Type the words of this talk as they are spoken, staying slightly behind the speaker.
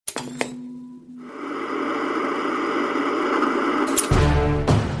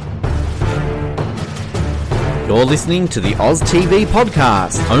You're listening to the Oz TV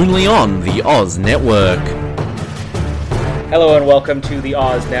podcast, only on the Oz Network. Hello and welcome to the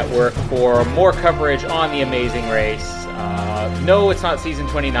Oz Network for more coverage on The Amazing Race. No, it's not season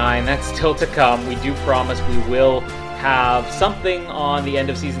 29. That's still to come. We do promise we will have something on the end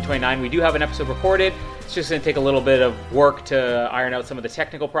of season 29. We do have an episode recorded. It's just going to take a little bit of work to iron out some of the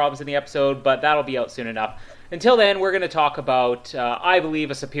technical problems in the episode, but that'll be out soon enough. Until then, we're going to talk about, I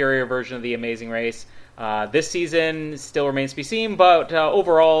believe, a superior version of The Amazing Race. This season still remains to be seen, but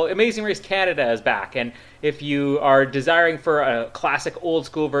overall, Amazing Race Canada is back. And if you are desiring for a classic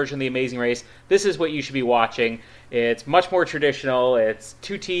old-school version of The Amazing Race, this is what you should be watching. It's much more traditional. It's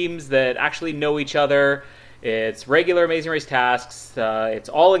two teams that actually know each other. It's regular Amazing Race tasks. It's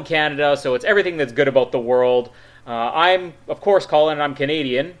all in Canada, so it's everything that's good about the world. I'm, of course, Colin, and I'm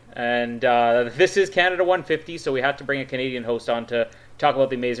Canadian, and this is Canada 150, so we had to bring a Canadian host on to talk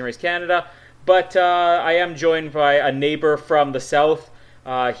about The Amazing Race Canada. But I am joined by a neighbor from the south.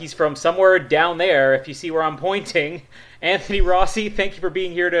 He's from somewhere down there, if you see where I'm pointing. Anthony Rossi, thank you for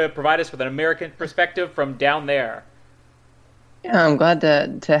being here to provide us with an American perspective from down there. Yeah, I'm glad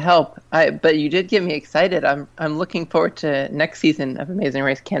to help. But you did get me excited. I'm looking forward to next season of Amazing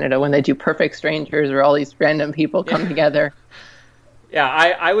Race Canada when they do Perfect Strangers where all these random people come together. Yeah,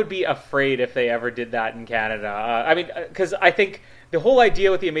 I would be afraid if they ever did that in Canada. Because I think the whole idea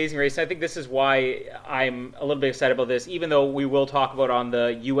with The Amazing Race, and I think this is why I'm a little bit excited about this, even though we will talk about on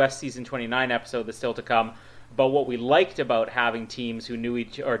the US Season 29 episode that's still to come, but what we liked about having teams who knew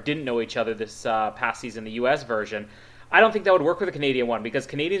each or didn't know each other this past season, the US version, I don't think that would work with the Canadian one because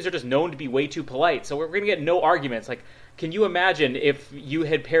Canadians are just known to be way too polite. So we're going to get no arguments. Like, can you imagine if you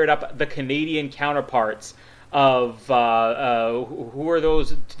had paired up the Canadian counterparts of who are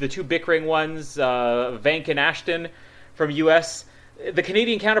those, the two bickering ones, Vank and Ashton from US? The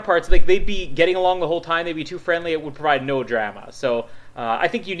Canadian counterparts, like, they'd be getting along the whole time. They'd be too friendly. It would provide no drama. So I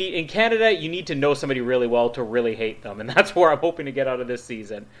think in Canada, you need to know somebody really well to really hate them. And that's where I'm hoping to get out of this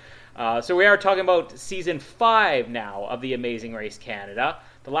season. So we are talking about Season 5 now of The Amazing Race Canada.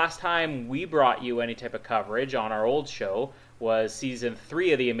 The last time we brought you any type of coverage on our old show was Season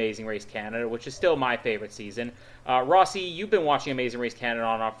 3 of The Amazing Race Canada, which is still my favorite season. Rossi, you've been watching Amazing Race Canada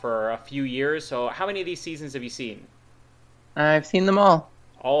on and off for a few years, so how many of these seasons have you seen? I've seen them all.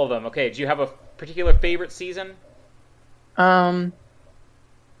 All of them. Okay, do you have a particular favorite season? I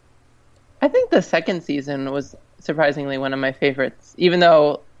think the second season was surprisingly one of my favorites, even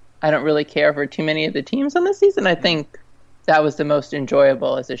though I don't really care for too many of the teams on this season. I think that was the most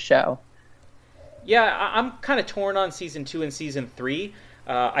enjoyable as a show. Yeah, I'm kind of torn on Season 2 and Season 3.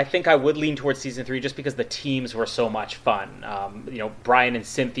 I think I would lean towards Season 3 just because the teams were so much fun. Brian and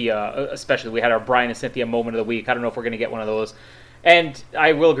Cynthia, especially. We had our Brian and Cynthia moment of the week. I don't know if we're going to get one of those. And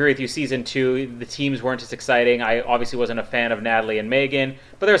I will agree with you, Season 2, the teams weren't as exciting. I obviously wasn't a fan of Natalie and Megan,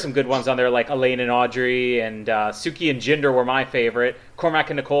 but there are some good ones on there like Elaine and Audrey, and Suki and Jinder were my favorite. Cormac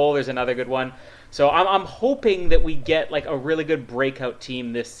and Nicole, there's another good one. So I'm hoping that we get like a really good breakout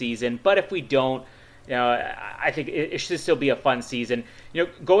team this season, but if we don't, I think it should still be a fun season.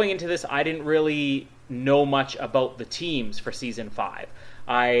 Going into this, I didn't really know much about the teams for Season 5.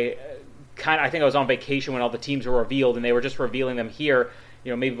 I think I was on vacation when all the teams were revealed, and they were just revealing them here,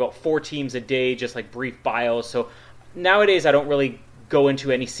 maybe about 4 teams a day, just like brief bios. So nowadays I don't really go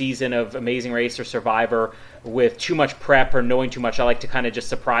into any season of Amazing Race or Survivor with too much prep or knowing too much. I like to kind of just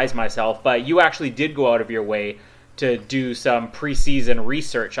surprise myself. But you actually did go out of your way to do some preseason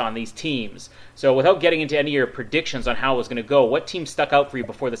research on these teams. So without getting into any of your predictions on how it was going to go, what team stuck out for you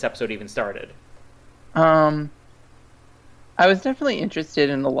before this episode even started? I was definitely interested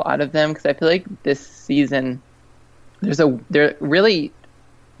in a lot of them because I feel like this season they're really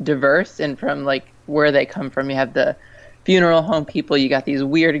diverse, and from like where they come from. You have the funeral home people, you got these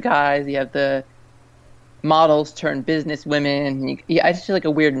weird guys, you have the models turned business women. I just feel like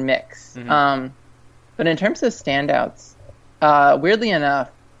a weird mix. Mm-hmm. But in terms of standouts, weirdly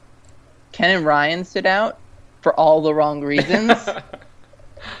enough, Ken and Ryan stood out for all the wrong reasons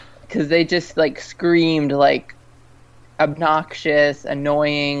because they just like screamed like obnoxious,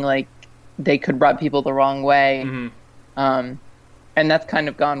 annoying, like they could rub people the wrong way. Mm-hmm. And that's kind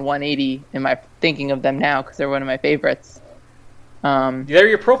of gone 180 in my thinking of them now because they're one of my favorites. They're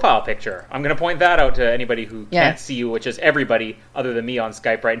your profile picture. I'm going to point that out to anybody who can't see you, which is everybody other than me on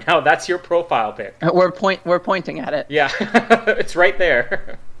Skype right now. That's your profile pic. We're pointing at it. Yeah, it's right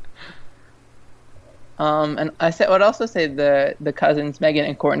there. And would also say the cousins Megan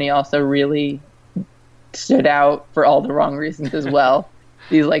and Courtney also really stood out for all the wrong reasons as well.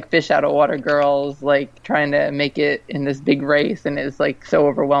 These like fish out of water girls, like trying to make it in this big race, and it's like so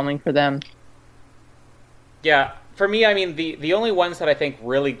overwhelming for them. Yeah, for me, I mean, the only ones that I think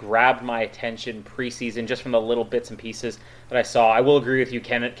really grabbed my attention preseason, just from the little bits and pieces that I saw, I will agree with you,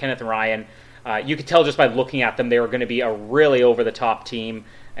 Kenneth and Ryan. You could tell just by looking at them they were going to be a really over-the-top team,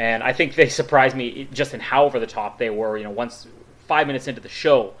 and I think they surprised me just in how over-the-top they were. Once 5 minutes into the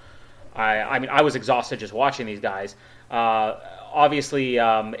show, I mean, I was exhausted just watching these guys. Obviously,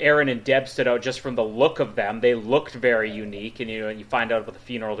 Aaron and Deb stood out just from the look of them. They looked very unique, and you find out about the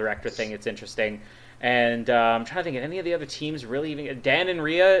funeral director thing. It's interesting. And I'm trying to think of any of the other teams really even. Dan and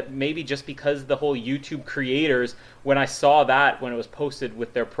Rhea, maybe just because the whole YouTube creators, when I saw that when it was posted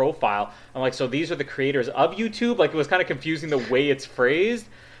with their profile, I'm like, so these are the creators of YouTube? Like, it was kind of confusing the way it's phrased.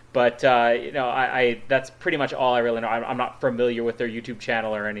 But, I that's pretty much all I really know. I'm not familiar with their YouTube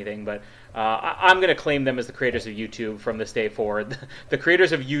channel or anything, but I'm going to claim them as the creators of YouTube from this day forward. The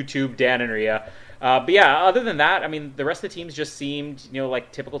creators of YouTube, Dan and Rhea. But yeah, other than that, I mean, the rest of the teams just seemed,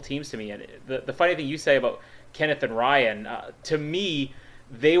 like typical teams to me. And the funny thing you say about Kenneth and Ryan, to me,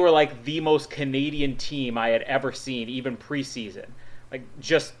 they were like the most Canadian team I had ever seen, even preseason. Like,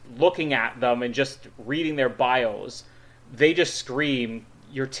 just looking at them and just reading their bios, they just scream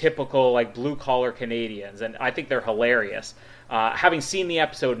your typical, like, blue-collar Canadians. And I think they're hilarious. Having seen the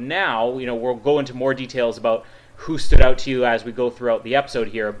episode now, we'll go into more details about who stood out to you as we go throughout the episode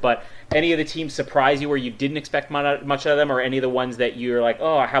here, but any of the teams surprise you where you didn't expect much out of them, or any of the ones that you're like,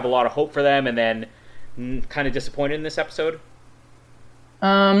 oh, I have a lot of hope for them, and then kind of disappointed in this episode?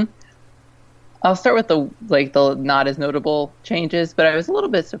 I'll start with the not as notable changes, but I was a little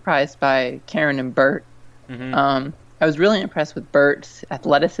bit surprised by Karen and Bert. Mm-hmm. I was really impressed with Bert's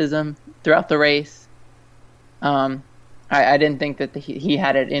athleticism throughout the race. I didn't think that he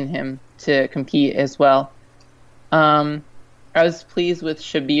had it in him to compete as well. I was pleased with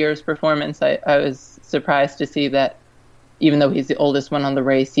Shabir's performance. I was surprised to see that even though he's the oldest one on the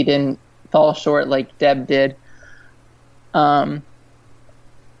race, he didn't fall short like Deb did. And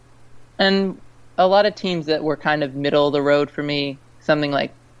a lot of teams that were kind of middle of the road for me, something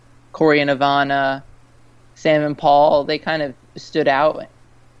like Corey and Ivana, Sam and Paul, they kind of stood out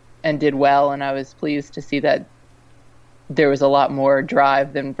and did well, and I was pleased to see that there was a lot more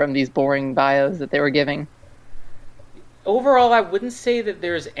drive than from these boring bios that they were giving. Overall, I wouldn't say that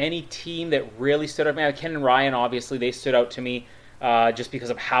there's any team that really stood out. I mean, Ken and Ryan, obviously, they stood out to me just because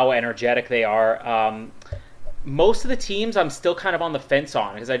of how energetic they are. Most of the teams I'm still kind of on the fence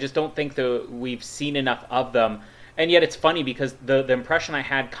on because I just don't think that we've seen enough of them. And yet it's funny because the impression I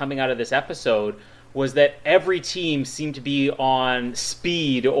had coming out of this episode was that every team seemed to be on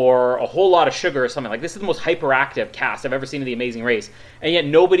speed or a whole lot of sugar or something. Like, this is the most hyperactive cast I've ever seen in The Amazing Race. And yet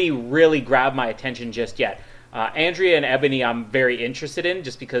nobody really grabbed my attention just yet. Andrea and Ebonie I'm very interested in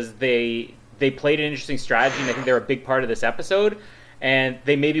just because they played an interesting strategy, and I think they're a big part of this episode. And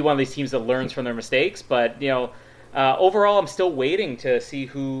they may be one of these teams that learns from their mistakes. But, overall I'm still waiting to see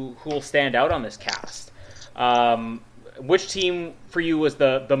who will stand out on this cast. Which team for you was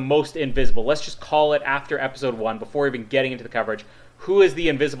the most invisible? Let's just call it after episode 1, before even getting into the coverage. Who is the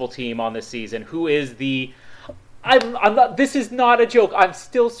invisible team on this season? Who is the... I'm not. This is not a joke. I'm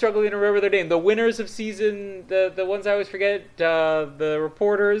still struggling to remember their name. The winners of season, the ones I always forget, the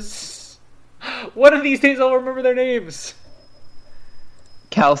reporters. One of these days I'll remember their names.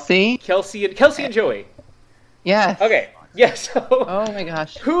 Kelsey and Joey. Yes. Okay. Yes. Yeah, so, oh my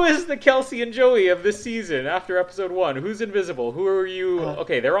gosh. Who is the Kelsey and Joey of this season after episode 1? Who's invisible? Who are you?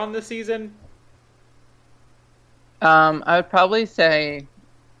 Okay, they're on this season. I would probably say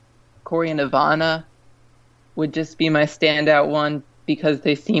Corey and Ivana would just be my standout one because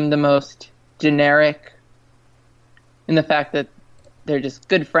they seem the most generic in the fact that they're just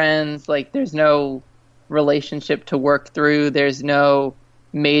good friends. Like, there's no relationship to work through. There's no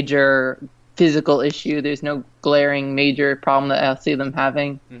major physical issue. There's no glaring major problem that I'll see them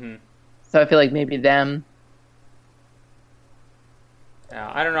having. Mm-hmm. So I feel like maybe them.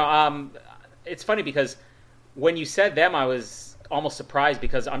 I don't know. It's funny because when you said them, I was almost surprised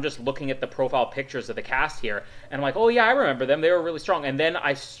because I'm just looking at the profile pictures of the cast here, and I'm like, oh yeah, I remember them. They were really strong. And then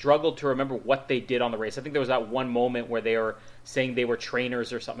I struggled to remember what they did on the race. I think there was that one moment where they were saying they were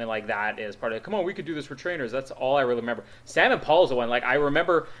trainers or something like that as part of it. Come on, we could do this for trainers. That's all I really remember. Sam and Paul is the one. Like, I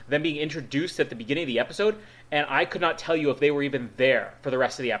remember them being introduced at the beginning of the episode, and I could not tell you if they were even there for the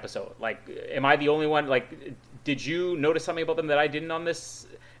rest of the episode. Like, am I the only one? Like, did you notice something about them that I didn't on this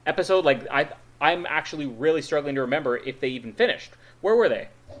episode? Like, I'm actually really struggling to remember if they even finished. Where were they?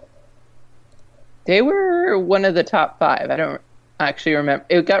 They were one of the top 5. I don't actually remember.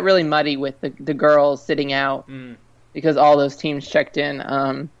 It got really muddy with the girls sitting out because all those teams checked in.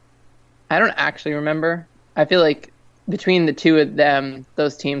 I don't actually remember. I feel like between the two of them,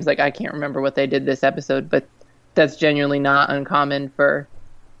 those teams, like I can't remember what they did this episode, but that's genuinely not uncommon for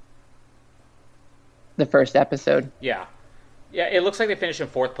the first episode. Yeah. Yeah, it looks like they finished in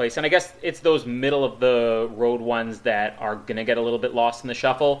fourth place, and I guess it's those middle of the road ones that are going to get a little bit lost in the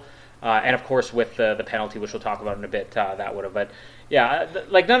shuffle. And of course, with the penalty, which we'll talk about in a bit, that would have. But yeah,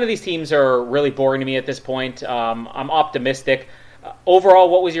 like none of these teams are really boring to me at this point. I'm optimistic. Overall,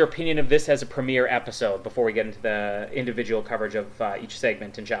 what was your opinion of this as a premiere episode before we get into the individual coverage of each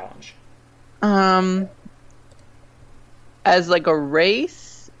segment and challenge? As like a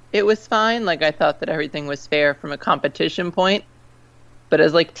race, it was fine. Like I thought that everything was fair from a competition point. But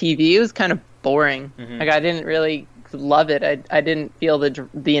as like TV, it was kind of boring. Mm-hmm. Like I didn't really love it. I didn't feel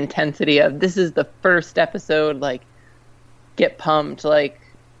the intensity of this is the first episode. Like get pumped. Like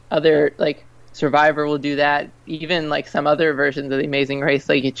other like Survivor will do that. Even like some other versions of The Amazing Race,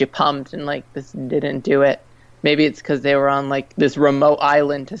 like get you pumped, and like this didn't do it. Maybe it's because they were on like this remote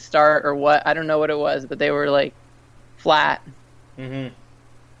island to start or what. I don't know what it was, but they were like flat. Mm-hmm.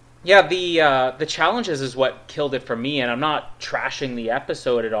 Yeah, the challenges is what killed it for me, and I'm not trashing the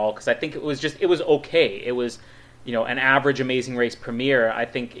episode at all because I think it was okay. It was, an average Amazing Race premiere. I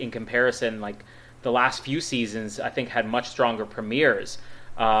think in comparison, like the last few seasons, I think had much stronger premieres.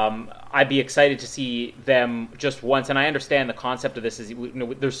 I'd be excited to see them just once, and I understand the concept of this is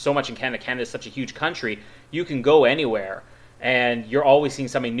there's so much in Canada. Canada is such a huge country. You can go anywhere, and you're always seeing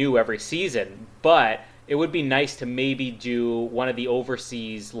something new every season. But it would be nice to maybe do one of the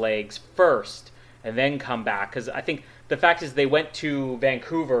overseas legs first and then come back, because I think the fact is they went to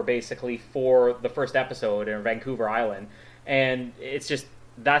Vancouver basically for the first episode, or Vancouver Island, and it's just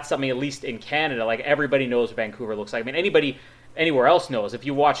that's something at least in Canada, like everybody knows what Vancouver looks like. I mean, anybody anywhere else knows. If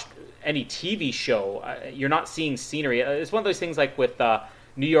you watch any TV show, you're not seeing scenery. It's one of those things like with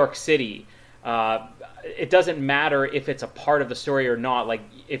New York City. It doesn't matter if it's a part of the story or not. Like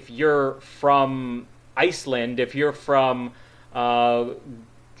if you're from Iceland, if you're from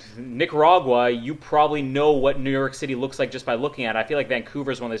Nicaragua, you probably know what New York City looks like just by looking at it. I feel like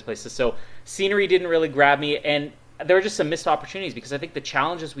Vancouver is one of those places. So scenery didn't really grab me, and there were just some missed opportunities because I think the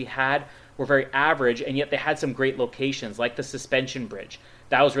challenges we had were very average, and yet they had some great locations, like the suspension bridge.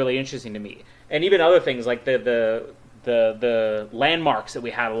 That was really interesting to me, and even other things like the landmarks that we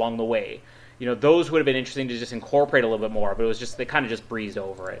had along the way. Those would have been interesting to just incorporate a little bit more, but it was just they kind of just breezed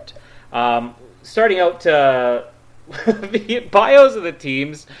over it. Starting out the bios of the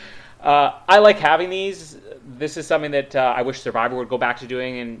teams, I like having these. This is something that I wish Survivor would go back to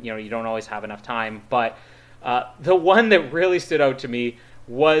doing, and you don't always have enough time. But the one that really stood out to me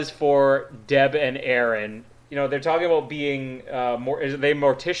was for Deb and Aaron. They're talking about being are they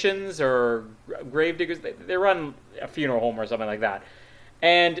morticians or grave diggers? They run a funeral home or something like that,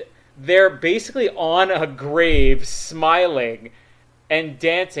 and they're basically on a grave, smiling and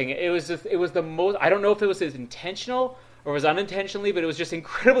dancing. It was the most. I don't know if it was intentional or was unintentionally, but it was just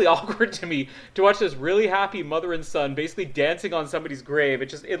incredibly awkward to me to watch this really happy mother and son basically dancing on somebody's grave.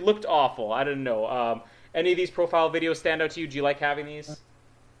 It looked awful. I don't know. Any of these profile videos stand out to you? Do you like having these?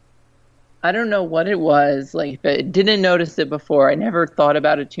 I don't know what it was, like, but didn't notice it before. I never thought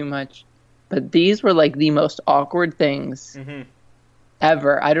about it too much, but these were like the most awkward things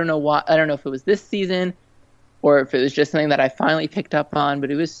ever. I don't know why. I don't know if it was this season or if it was just something that I finally picked up on,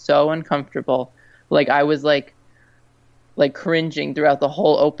 but it was so uncomfortable. Like I was like cringing throughout the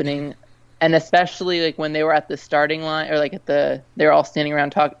whole opening, and especially like when they were at the starting line or like they're all standing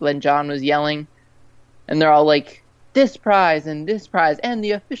around talking. When John was yelling, and they're all like, this prize and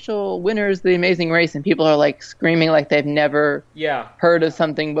the official winners of The Amazing Race, and people are like screaming like they've never heard of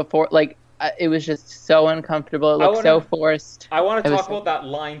something before. Like it was just so uncomfortable. It looked so forced. I want to talk about that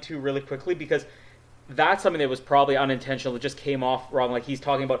line too really quickly, because that's something that was probably unintentional. It just came off wrong. Like he's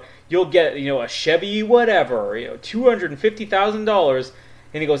talking about, you'll get a Chevy whatever, $250,000,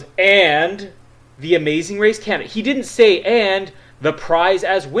 and he goes, and The Amazing Race Canada. He didn't say and the prize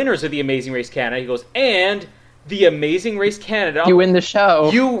as winners of The Amazing Race Canada. He goes, and The Amazing Race Canada. You win the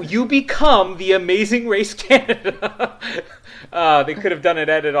show. You become The Amazing Race Canada. They could have done an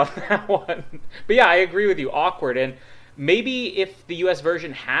edit on that one. But yeah, I agree with you. Awkward. And maybe if the US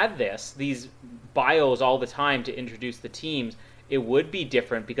version had these bios all the time to introduce the teams, it would be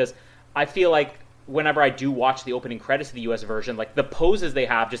different, because I feel like whenever I do watch the opening credits of the US version, like the poses they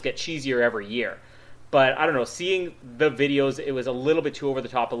have just get cheesier every year. But I don't know, seeing the videos, it was a little bit too over the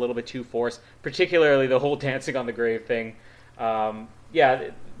top, a little bit too forced, particularly the whole dancing on the grave thing. Not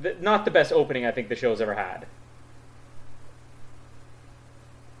the best opening I think the show's ever had.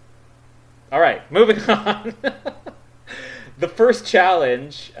 All right, moving on. the first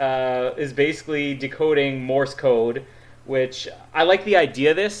challenge is basically decoding Morse code, which I like the idea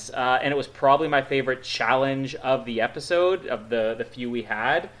of this, and it was probably my favorite challenge of the episode, of the few we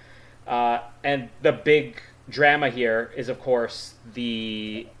had. And the big drama here is, of course,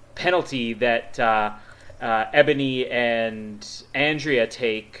 the penalty that Ebonie and Andrea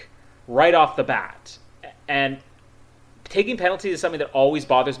take right off the bat. And taking penalties is something that always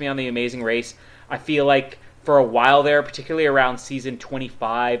bothers me on The Amazing Race. I feel like for a while there, particularly around season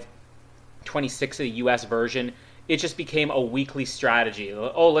 25, 26 of the US version, it just became a weekly strategy.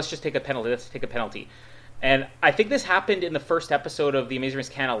 Oh, let's just take a penalty. And I think this happened in the first episode of The Amazing Race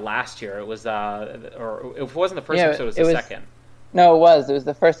Canada last year. It was, or if it wasn't the first episode, it was the second. No, it was. It was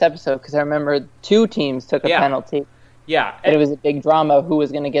the first episode, because I remember 2 teams took a penalty. Yeah. And it was a big drama who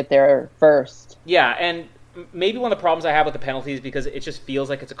was going to get there first. Yeah, and maybe one of the problems I have with the penalties is because it just feels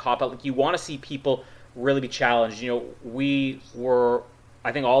like it's a cop-out. Like, you want to see people really be challenged. You know, we were,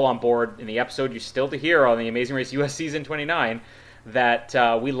 I think, all on board in the episode you're still to hear on The Amazing Race US Season 29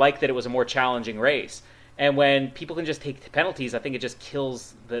 that we liked that it was a more challenging race. And when people can just take penalties, I think it just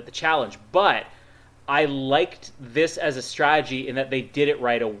kills the challenge. But I liked this as a strategy in that they did it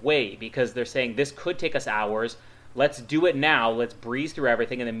right away, because they're saying this could take us hours. Let's do it now. Let's breeze through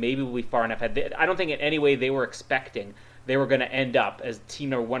everything, and then maybe we'll be far enough ahead. I don't think in any way they were expecting they were going to end up as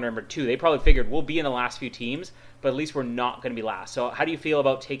team number 1 or number 2. They probably figured we'll be in the last few teams, but at least we're not going to be last. So how do you feel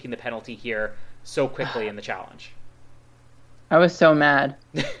about taking the penalty here so quickly in the challenge? I was so mad.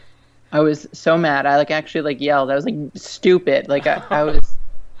 I was so mad. I actually yelled. I was stupid.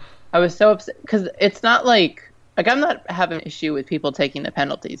 I was so upset, because it's not like I'm not having an issue with people taking the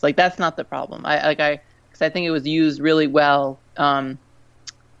penalties. That's not the problem. Because I think it was used really well.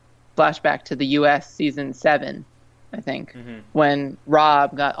 Flashback to the US season 7, I think, when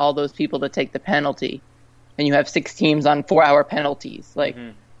Rob got all those people to take the penalty, and you have 6 teams on 4-hour penalties,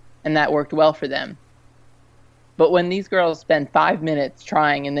 and that worked well for them. But when these girls spend 5 minutes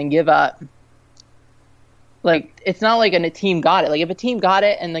trying and then give up, it's not like a team got it. If a team got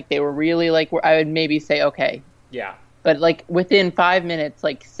it and they were really I would maybe say okay. Yeah. But within 5 minutes,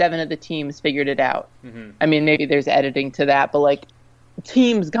 7 of the teams figured it out. I mean, maybe there's editing to that, but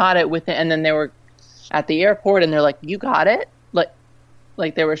teams got it within, and then they were at the airport and they're like, "You got it?"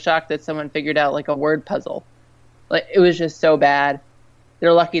 They were shocked that someone figured out a word puzzle. It was just so bad.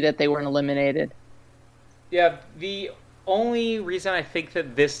 They're lucky that they weren't eliminated. Yeah, the only reason I think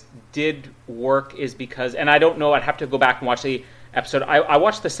that this did work is because, and I don't know, I'd have to go back and watch the episode. I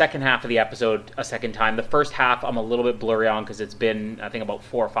watched the second half of the episode a second time. The first half I'm a little bit blurry on because it's been, I think, about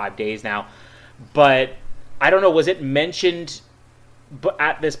 4 or 5 days now. But I don't know, was it mentioned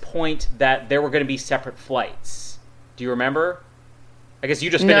at this point that there were going to be separate flights? Do you remember? I guess you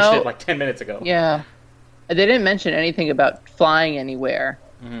just finished it 10 minutes ago. Yeah. They didn't mention anything about flying anywhere.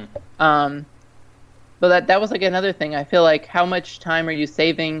 But that was another thing. I feel how much time are you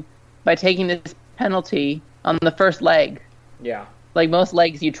saving by taking this penalty on the first leg? Yeah. Most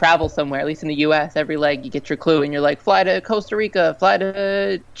legs, you travel somewhere, at least in the U.S., every leg you get your clue, and you're fly to Costa Rica, fly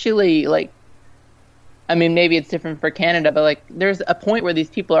to Chile. I mean, maybe it's different for Canada, but there's a point where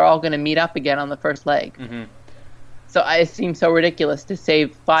these people are all going to meet up again on the first leg. So it seems so ridiculous to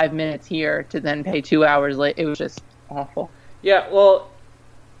save 5 minutes here to then pay 2 hours late. It was just awful. Yeah, well,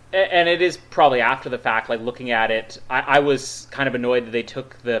 and it is probably after the fact, looking at it, I was kind of annoyed that they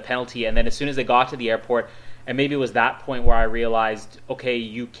took the penalty, and then as soon as they got to the airport, and maybe it was that point where I realized, okay,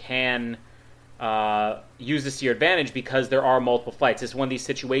 you can use this to your advantage because there are multiple flights. It's one of these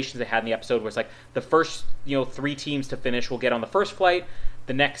situations they had in the episode where it's the first 3 teams to finish will get on the first flight,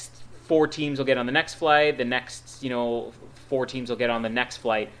 the next 4 teams will get on the next flight, the next 4 teams will get on the next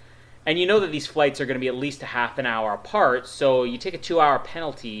flight. And you know that these flights are going to be at least a half an hour apart, so you take a 2-hour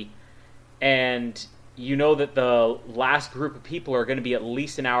penalty, and you know that the last group of people are going to be at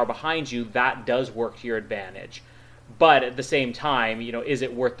least an hour behind you. That does work to your advantage. But at the same time, is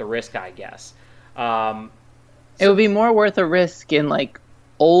it worth the risk, I guess? It would be more worth a risk in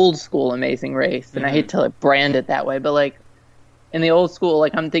old school Amazing Race, and I hate to brand it that way, but in the old school,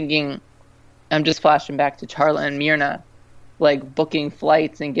 I'm just flashing back to Charla and Myrna, booking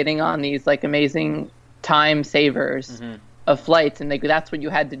flights and getting on these amazing time savers of flights, and that's what you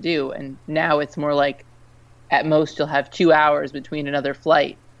had to do. And now it's more at most you'll have 2 hours between another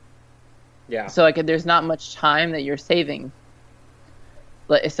flight. Yeah. So there's not much time that you're saving.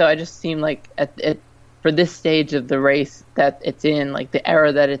 So I just seem for this stage of the race that it's in, the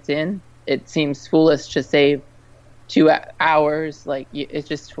era that it's in, it seems foolish to save 2 hours. It's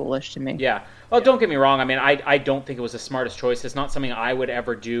just foolish to me. Yeah. Well, don't get me wrong. I mean, I don't think it was the smartest choice. It's not something I would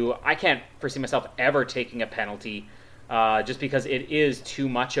ever do. I can't foresee myself ever taking a penalty just because it is too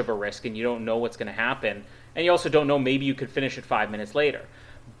much of a risk and you don't know what's going to happen. And you also don't know, maybe you could finish it 5 minutes later.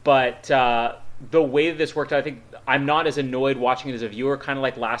 But the way that this worked out, I think I'm not as annoyed watching it as a viewer, kind of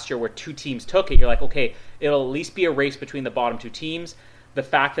like last year where 2 teams took it. You're like, okay, it'll at least be a race between the bottom 2 teams. The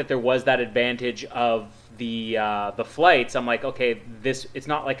fact that there was that advantage of the flights, I'm like, okay, it's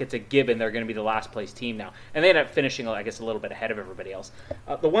not like it's a given they're going to be the last place team now. And they ended up finishing, I guess, a little bit ahead of everybody else.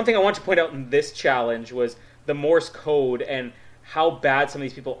 The one thing I want to point out in this challenge was the Morse code and how bad some of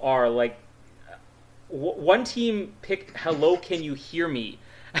these people are. Like, one team picked "Hello, can you hear me?"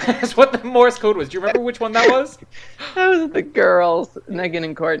 That's what the Morse code was. Do you remember which one that was? That was the girls, Megan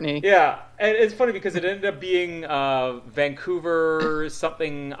and Courtney. Yeah, and it's funny because it ended up being Vancouver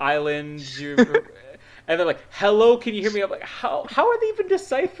something Island, and they're like, "Hello, can you hear me?" I'm like, how are they even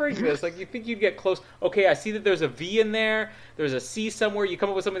deciphering this? Like, you think you'd get close? Okay, I see that there's a V in there. There's a C somewhere. You come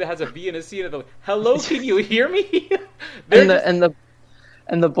up with something that has a V and a C, and they're like, "Hello, can you hear me?"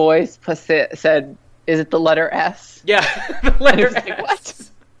 and the boys said, "Is it the letter S?" Yeah, the letter S. Like, what?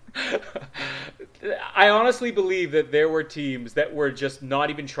 I honestly believe that there were teams that were just not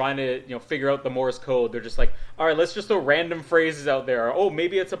even trying to, figure out the Morse code. They're just like, all right, let's just throw random phrases out there. Oh,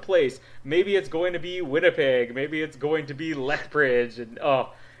 maybe it's a place. Maybe it's going to be Winnipeg. Maybe it's going to be Lethbridge. And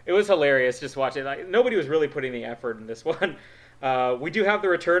it was hilarious just watching. Like, nobody was really putting the effort in this one. We do have the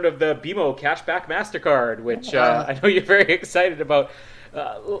return of the BMO Cashback MasterCard, which I know you're very excited about.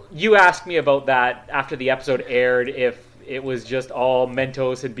 You asked me about that after the episode aired, if it was just all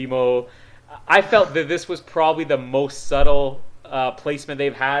Mentos and BMO. I felt that this was probably the most subtle placement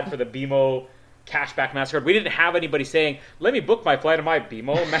they've had for the BMO Cashback MasterCard. We didn't have anybody saying, let me book my flight on my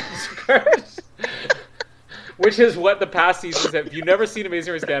BMO MasterCard. Which is what the past seasons have. If you've never seen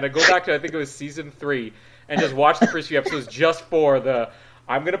Amazing Race Canada, go back to, I think it was season 3, and just watch the first few episodes just for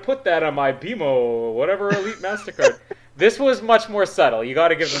I'm going to put that on my BMO, whatever Elite MasterCard. This was much more subtle. You got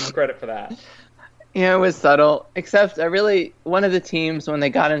to give them credit for that. Yeah, it was subtle. Except one of the teams, when they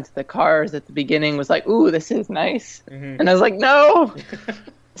got into the cars at the beginning, was like, ooh, this is nice. Mm-hmm. And I was like, no,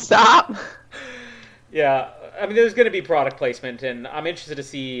 stop. Yeah, I mean, there's going to be product placement, and I'm interested to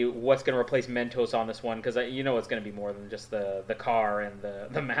see what's going to replace Mentos on this one, because it's going to be more than just the car and the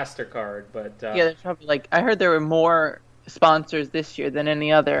MasterCard. But yeah, there's probably I heard there were more sponsors this year than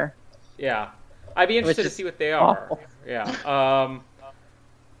any other. Yeah, I'd be interested to see what they are. Awful. Yeah.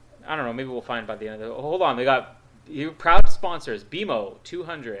 I don't know. Maybe we'll find by the end of it. Hold on. They got proud sponsors. BMO,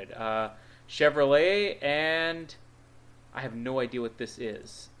 200. Chevrolet, and I have no idea what this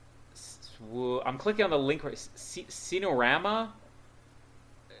is. I'm clicking on the link right. Cinerama?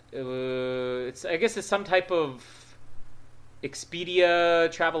 I guess it's some type of Expedia,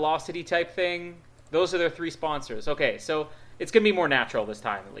 Travelocity type thing. Those are their 3 sponsors. Okay, so it's going to be more natural this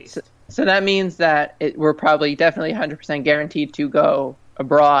time, at least. So that means that we're probably definitely 100% guaranteed to go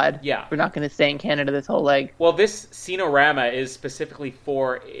abroad. Yeah. We're not going to stay in Canada this whole leg. Well, this Cinerama is specifically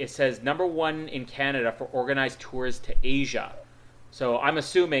it says #1 in Canada for organized tours to Asia. So I'm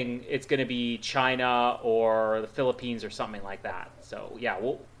assuming it's going to be China or the Philippines or something like that. So yeah,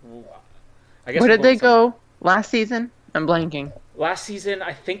 I guess. Where did they go last season? I'm blanking. Last season,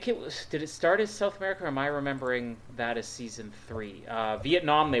 I think it was. Did it start as South America, or am I remembering that as season 3?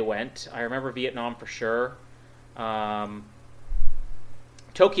 Vietnam they went. I remember Vietnam for sure.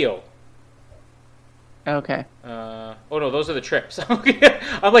 Tokyo. Okay. Oh no, those are the trips.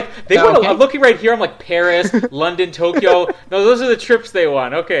 I'm like, they won. Okay. I'm looking right here. I'm like Paris, London, Tokyo. No, those are the trips they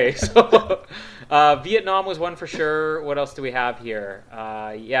won. Okay, so Vietnam was one for sure. What else do we have here?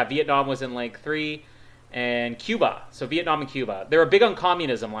 Yeah, Vietnam was in like 3, and Cuba. So Vietnam and Cuba. They were big on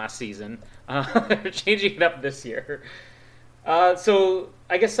communism last season. They're changing it up this year. So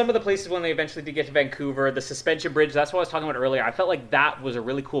I guess some of the places when they eventually did get to Vancouver, the suspension bridge, that's what I was talking about earlier. I felt like that was a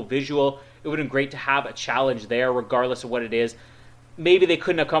really cool visual. It would have been great to have a challenge there, regardless of what it is. Maybe they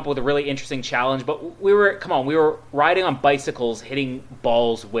couldn't have come up with a really interesting challenge, but we were riding on bicycles, hitting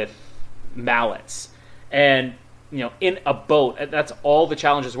balls with mallets. And, in a boat, that's all the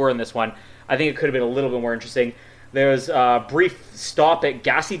challenges were in this one. I think it could have been a little bit more interesting. There's a brief stop at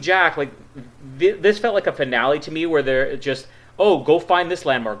Gassy Jack. Like, this felt like a finale to me where they're just, go find this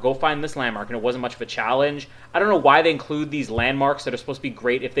landmark, and it wasn't much of a challenge. I don't know why they include these landmarks that are supposed to be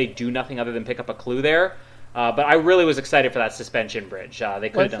great if they do nothing other than pick up a clue there. But I really was excited for that suspension bridge. They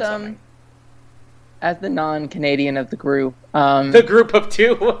could have done something. As the non-Canadian of the group. The group of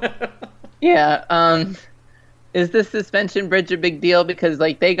 2. Yeah. Is this suspension bridge a big deal? Because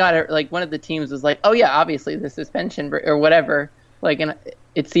they got it. One of the teams was like, "Oh yeah, obviously the suspension bridge or whatever." And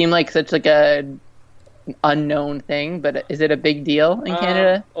it seemed like such a unknown thing. But is it a big deal in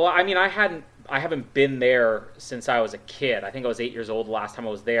Canada? Well, I mean, I I haven't been there since I was a kid. I think I was 8 years old the last time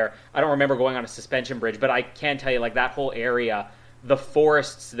I was there. I don't remember going on a suspension bridge, but I can tell you, like, that whole area, the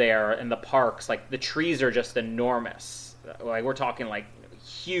forests there and the parks, like, the trees are just enormous. Like, we're talking, like,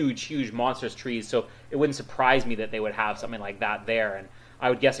 huge, monstrous trees, so it wouldn't surprise me that they would have something like that there, and I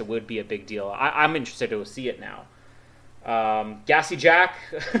would guess it would be a big deal. I'm interested to see it now. Gassy Jack.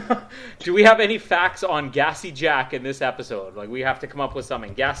 Do we have any facts on Gassy Jack in this episode? Like, we have to come up with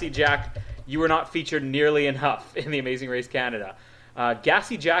something. Gassy Jack, you were not featured nearly enough in the Amazing Race Canada.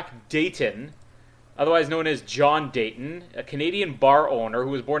 Gassy Jack Dayton, otherwise known as John Dayton, a Canadian bar owner who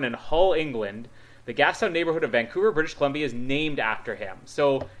was born in Hull, England. The Gastown neighborhood of Vancouver, British Columbia, is named after him.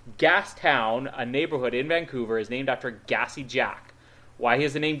 So Gastown, a neighborhood in Vancouver, is named after Gassy Jack. Why he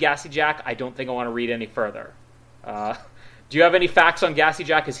has the name Gassy Jack, I don't think I want to read any further. Do you have any facts on Gassy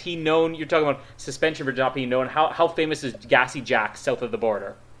Jack? Is he known? You're talking about suspension bridge not being known. How famous is Gassy Jack south of the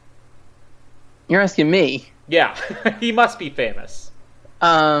border? You're asking me? Yeah, he must be famous.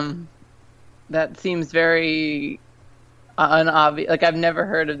 That seems very unobvious. Like, I've never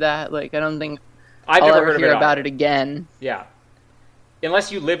heard of that. Like, I don't think I'll ever hear about it again. Yeah.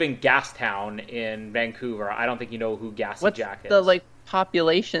 Unless you live in Gastown in Vancouver, I don't think you know who Gassy Jack is. What's the, like,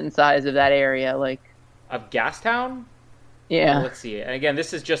 population size of that area? Like, of Gastown? Yeah. Let's see. And again,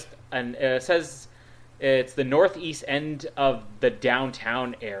 this is just it says it's the northeast end of the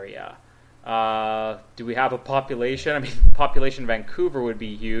downtown area. Do we have a population? I mean, population Vancouver would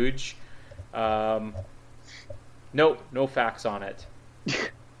be huge. No facts on it.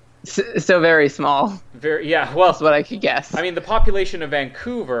 So very small. Yeah, well, that's what I could guess. I mean, the population of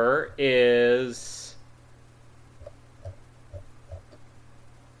Vancouver is...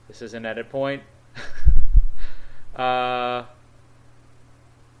 This is an edit point. It's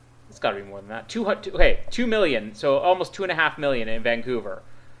got to be more than that. 2 million, so almost 2.5 million in Vancouver.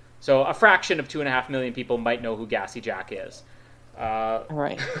 So a fraction of 2.5 million people might know who Gassy Jack is.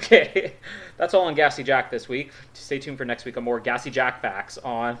 Right. Okay, that's all on Gassy Jack this week. Stay tuned for next week on more Gassy Jack facts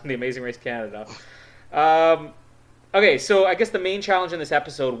on the Amazing Race Canada. Okay, so I guess the main challenge in this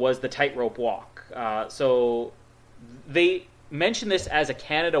episode was the tightrope walk. So they mentioned this as a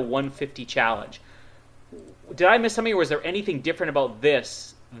Canada 150 challenge. Did I miss something, or was there anything different about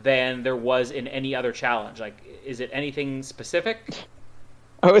this than there was in any other challenge? Like, is it anything specific?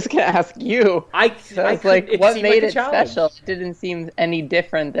 I was going to ask you. I was like, what made it special? It didn't seem any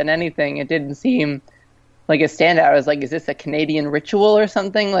different than anything. It didn't seem like a standout. I was like, is this a Canadian ritual or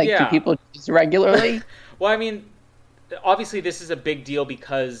something? Like, do people just regularly? Well, I mean, obviously this is a big deal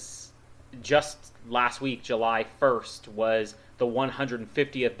because just last week, July 1st, was the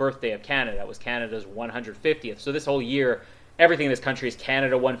 150th birthday of Canada. It was Canada's 150th. So this whole year, everything in this country is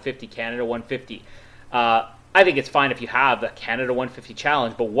Canada 150, Canada 150. I think it's fine if you have the Canada 150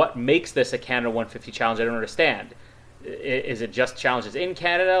 challenge, but what makes this a Canada 150 challenge, I don't understand. Is it just challenges in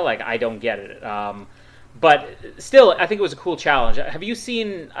Canada? Like, I don't get it. But still, I think it was a cool challenge. Have you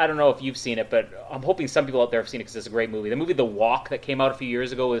seen, I don't know if you've seen it, but I'm hoping some people out there have seen it because it's a great movie. The movie The Walk that came out a few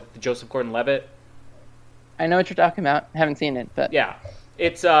years ago with Joseph Gordon-Levitt. I know what you're talking about. I haven't seen it, but... Yeah.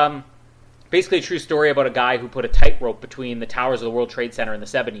 It's basically a true story about a guy who put a tightrope between the towers of the World Trade Center in the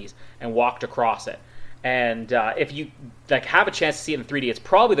 70s and walked across it. And if you have a chance to see it in 3D, it's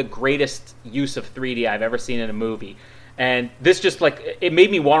probably the greatest use of 3D I've ever seen in a movie. And this just, it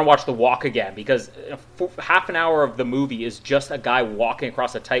made me want to watch The Walk again, because half an hour of the movie is just a guy walking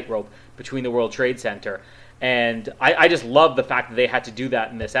across a tightrope between the World Trade Center. And I just love the fact that they had to do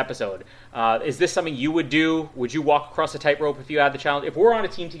that in this episode. Is this something you would do? Would you walk across a tightrope if you had the challenge? If we're on a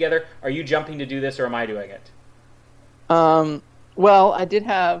team together, are you jumping to do this, or am I doing it? Well, I did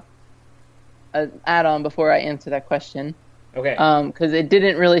have an add-on before I answer that question. Okay. Because it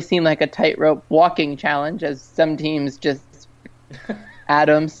didn't really seem like a tightrope walking challenge, as some teams just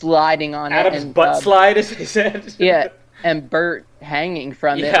Adam sliding on Adam's it. Adam's butt slide, as they said. Yeah, and Bert hanging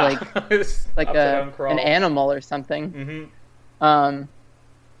from it like an animal or something. Mm-hmm.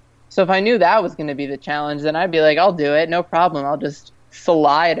 So if I knew that was going to be the challenge, then I'd be like, I'll do it, no problem. I'll just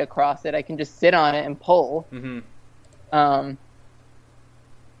slide across it. I can just sit on it and pull. Mm-hmm.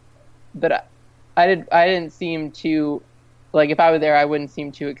 But I didn't seem too, if I were there, I wouldn't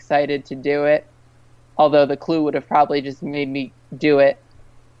seem too excited to do it. Although the clue would have probably just made me do it,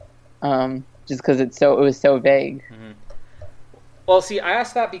 just because it was so vague. Mm-hmm. Well, see, I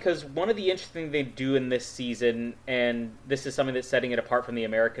asked that because one of the interesting things they do in this season, and this is something that's setting it apart from the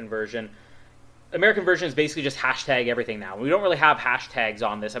American version. American version is basically just hashtag everything now. We don't really have hashtags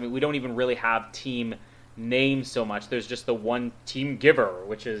on this. I mean, we don't even really have team names so much. There's just the one team giver,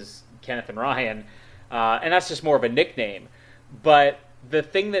 which is Kenneth and Ryan, and that's just more of a nickname. But the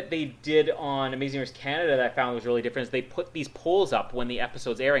thing that they did on Amazing Race Canada that I found was really different is they put these polls up when the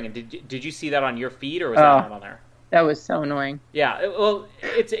episode's airing. And did you see that on your feed, or was that not on there? That was so annoying. Yeah, well,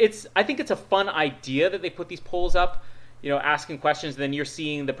 it's. I think it's a fun idea that they put these polls up, asking questions. And then you're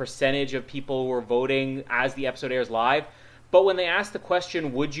seeing the percentage of people who are voting as the episode airs live. But when they ask the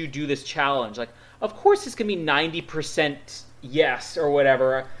question, would you do this challenge? Like, of course it's going to be 90% yes or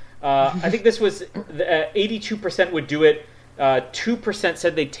whatever. I think this was 82% would do it. 2%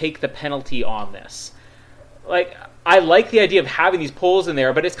 said they'd take the penalty on this. Like, I like the idea of having these polls in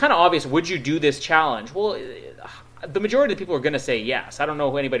there, but it's kind of obvious. Would you do this challenge? Well, the majority of the people are going to say yes. I don't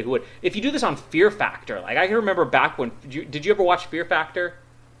know anybody who would. If you do this on Fear Factor, like I can remember back when. Did you ever watch Fear Factor?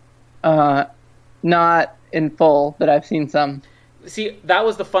 Not in full, but I've seen some. See, that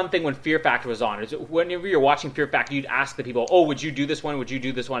was the fun thing when Fear Factor was on. Whenever you're watching Fear Factor, you'd ask the people, "Oh, would you do this one? Would you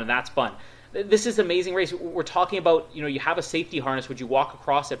do this one?" And that's fun. This is Amazing Race. We're talking about, you have a safety harness. Would you walk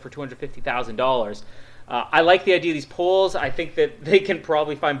across it for $250,000? I like the idea of these polls. I think that they can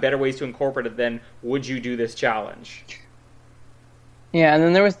probably find better ways to incorporate it than would you do this challenge? Yeah, and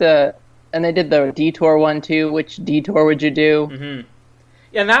then there was and they did the detour one too. Which detour would you do? Mm-hmm.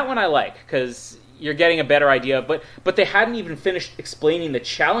 Yeah, and that one I like because you're getting a better idea. But they hadn't even finished explaining the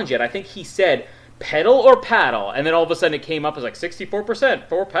challenge yet. I think he said pedal or paddle, and then all of a sudden it came up as like 64%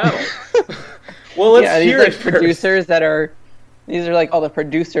 for paddle. Well, let's hear it first. Producers these are like all the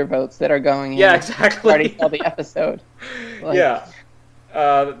producer votes that are going in. Yeah, exactly. Already saw the episode. Yeah.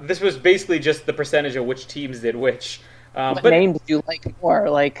 This was basically just the percentage of which teams did which. What name did you like more?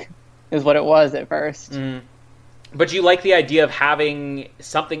 Is what it was at first. Mm. But you like the idea of having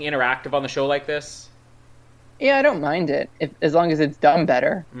something interactive on the show like this? Yeah, I don't mind it, as long as it's done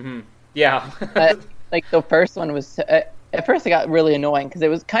better. Mm-hmm. Yeah. Like the first one was, at first it got really annoying because it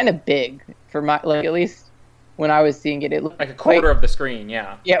was kind of big for my, at least when I was seeing it, it looked like a quarter of the screen.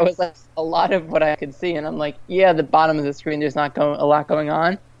 Yeah. Yeah, it was like a lot of what I could see, and I'm like, yeah, the bottom of the screen, there's not a lot going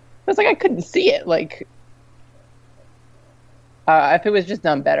on. But it's like I couldn't see it. Like, if it was just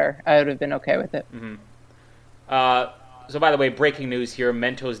done better, I would have been okay with it. Mm-hmm. So, by the way, breaking news here: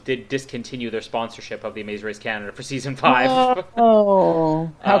 Mentos did discontinue their sponsorship of the Amazing Race Canada for season 5.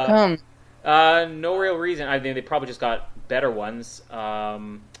 Oh, how come? No real reason. I think they probably just got better ones.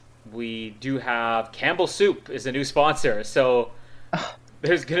 We do have Campbell Soup is a new sponsor, so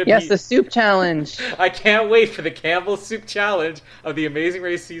there's going to be... Yes, the soup challenge. I can't wait for the Campbell Soup challenge of the Amazing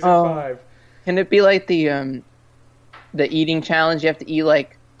Race season 5. Can it be like the eating challenge? You have to eat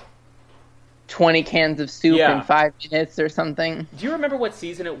like 20 cans of soup in 5 minutes or something. Do you remember what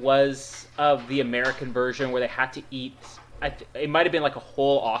season it was of the American version where they had to eat... it might have been like a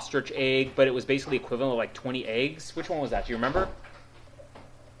whole ostrich egg, but it was basically equivalent of like 20 eggs. Which one was that? Do you remember?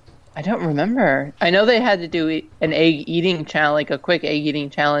 I don't remember. I know they had to do an egg eating challenge, like a quick egg eating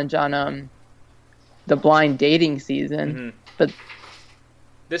challenge on the blind dating season. Mm-hmm. But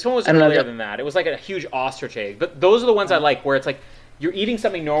this one was earlier than that. It was like a huge ostrich egg. But those are the ones I like, where it's like you're eating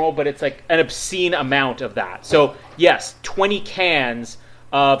something normal, but it's like an obscene amount of that. So yes, 20 cans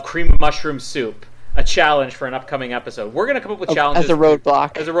of cream of mushroom soup. A challenge for an upcoming episode. We're going to come up with challenges. As a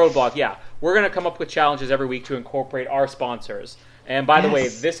roadblock. As a roadblock, yeah. We're going to come up with challenges every week to incorporate our sponsors. And by the way,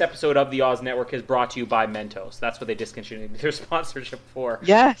 this episode of the Oz Network is brought to you by Mentos. That's what they discontinued their sponsorship for.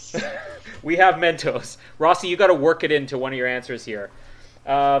 Yes. We have Mentos. Rossi, you got to work it into one of your answers here.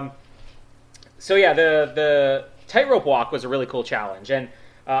 So yeah, the tightrope walk was a really cool challenge. And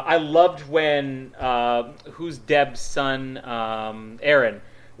I loved when, who's Deb's son, Aaron,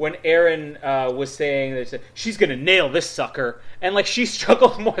 when Aaron was saying that she's going to nail this sucker. And like she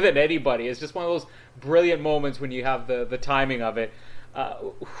struggled more than anybody. It's just one of those brilliant moments when you have the timing of it.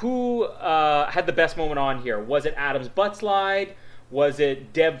 Who had the best moment on here? Was it Adam's butt slide? Was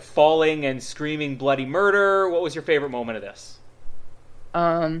it Deb falling and screaming bloody murder? What was your favorite moment of this?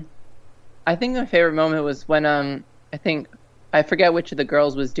 I think my favorite moment was when I forget which of the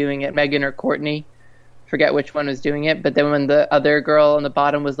girls was doing it, Megan or Courtney. Forget which one was doing it, but then when the other girl on the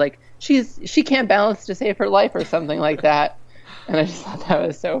bottom was like, she can't balance to save her life or something like that. And I just thought that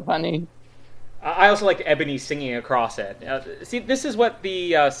was so funny. I also liked Ebonie singing across it. See, this is what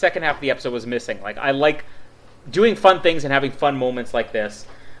the second half of the episode was missing. Like, I like doing fun things and having fun moments like this.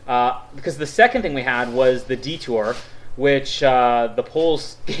 Because the second thing we had was the detour, which the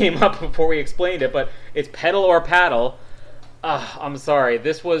polls came up before we explained it, but it's pedal or paddle. I'm sorry.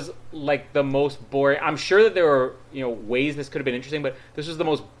 This was like the most boring. I'm sure that there were ways this could have been interesting, but this was the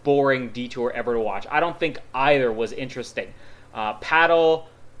most boring detour ever to watch. I don't think either was interesting. Paddle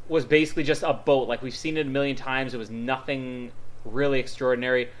was basically just a boat. Like we've seen it a million times. It was nothing really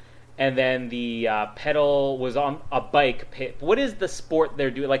extraordinary. and then the pedal was on a bike. What is the sport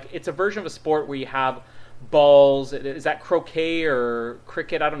they're doing? Like, it's a version of a sport where you have balls. Is that croquet or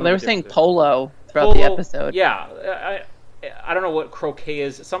cricket? I don't know. They were saying polo throughout the episode. Yeah, I don't know what croquet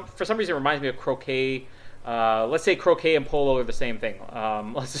is. For some reason, it reminds me of croquet. Let's say croquet and polo are the same thing.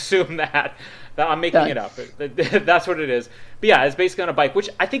 Let's assume that I'm making it up. That's what it is. But yeah, it's basically on a bike, which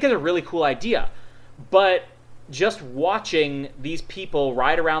I think is a really cool idea. But just watching these people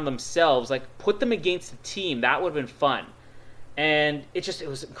ride around themselves, like, put them against a team, that would have been fun. And it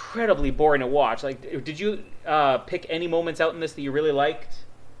was incredibly boring to watch. Like, did you pick any moments out in this that you really liked?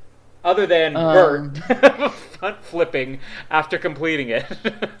 Other than Bert front flipping after completing it.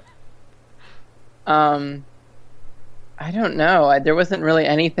 I don't know. There wasn't really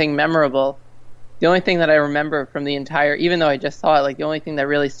anything memorable. The only thing that I remember from the entire, even though I just saw it, like, the only thing that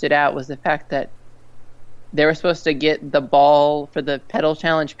really stood out was the fact that they were supposed to get the ball for the pedal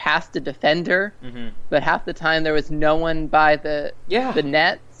challenge past the defender, but half the time there was no one by the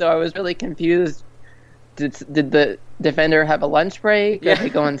net, so I was really confused. Did the defender have a lunch break? Are they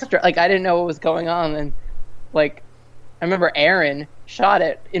going like, I didn't know what was going on, and like, I remember Aaron shot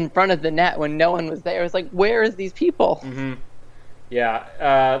it in front of the net when no one was there. I was like, where is these people?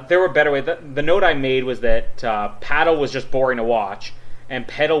 Yeah, there were better ways. The note I made was that paddle was just boring to watch, and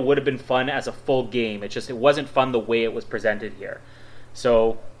pedal would have been fun as a full game. It wasn't fun the way it was presented here.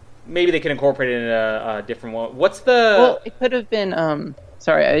 So maybe they can incorporate it in a different one. Well, it could have been,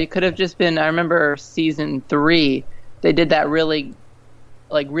 it could have just been, I remember season 3, they did that really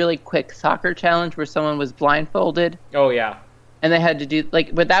quick soccer challenge where someone was blindfolded. Oh, yeah. And they had to do,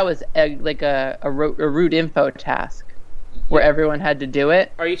 like, but that was a route info task where everyone had to do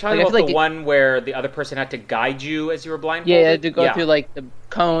it. Are you talking about the one where the other person had to guide you as you were blindfolded? Yeah, you had to go through, like, the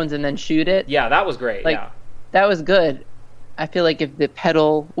cones and then shoot it. Yeah, that was great, That was good. I feel like if the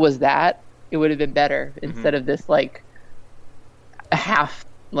pedal was that, it would have been better instead of this, like, half,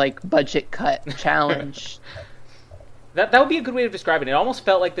 like, budget cut challenge. That would be a good way of describing it. It almost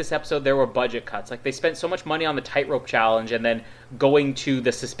felt like this episode there were budget cuts. Like, they spent so much money on the tightrope challenge and then going to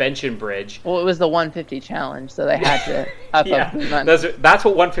the suspension bridge. Well, it was the 150 challenge, so they had to up the money. That's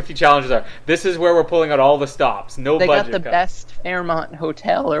what 150 challenges are. This is where we're pulling out all the stops. No budget cuts. They got the best Fairmont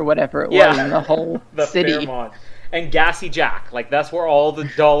hotel or whatever it was in the whole city. Fairmont. And Gassy Jack. Like, that's where all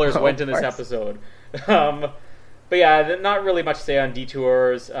the dollars went in this episode. But yeah, not really much to say on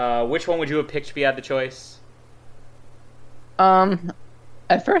detours. Which one would you have picked if you had the choice?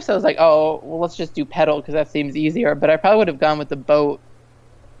 At first I was like, oh, well, let's just do pedal because that seems easier. But I probably would have gone with the boat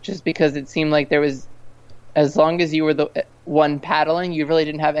just because it seemed like there was, as long as you were the one paddling, you really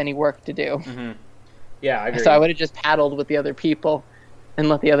didn't have any work to do. Yeah, I agree. So I would have just paddled with the other people and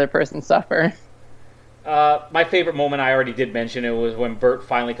let the other person suffer. My favorite moment, I already did mention, it was when Bert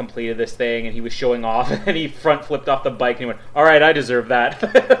finally completed this thing and he was showing off and he front flipped off the bike and he went, all right, I deserve that.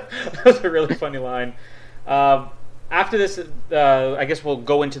 That was a really funny line. After this, I guess we'll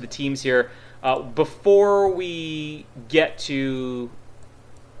go into the teams here. Before we get to...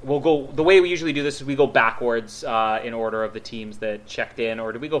 the way we usually do this is we go backwards in order of the teams that checked in,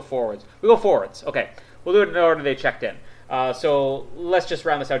 or do we go forwards? We go forwards. Okay, we'll do it in order they checked in. So let's just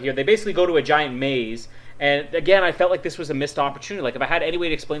round this out here. They basically go to a giant maze, and again, I felt like this was a missed opportunity. Like, if I had any way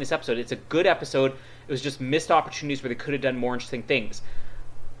to explain this episode, it's a good episode. It was just missed opportunities where they could have done more interesting things.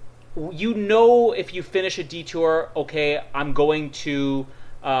 You know, if you finish a detour, okay, I'm going to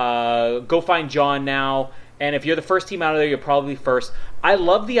go find John now. And if you're the first team out of there, you're probably first. I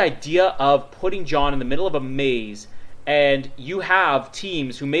love the idea of putting John in the middle of a maze, and you have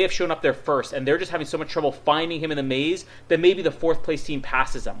teams who may have shown up there first, and they're just having so much trouble finding him in the maze that maybe the fourth place team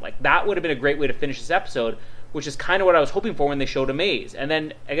passes them. Like, that would have been a great way to finish this episode, which is kind of what I was hoping for when they showed a maze. And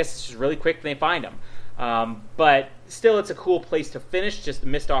then I guess it's just really quick and they find him. But still, it's a cool place to finish, just a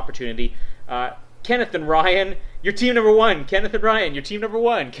missed opportunity. Kenneth and Ryan, you're team number one. Kenneth and Ryan, you're team number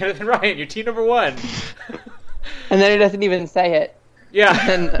one. Kenneth and Ryan, you're team number one. And then he doesn't even say it.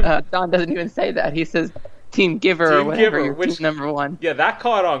 Yeah. And Don doesn't even say that. He says team giver team or whatever, giver, team number one. Yeah, that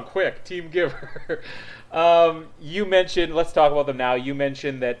caught on quick, team giver. You mentioned, let's talk about them now. You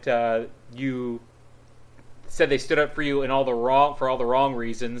mentioned that you said they stood up for you for all the wrong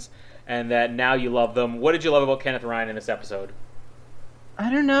reasons, and that now you love them. What did you love about Kenneth and Ryan in this episode? I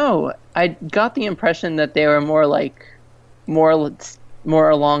don't know. I got the impression that they were more along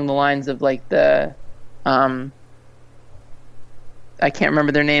the lines of like the I can't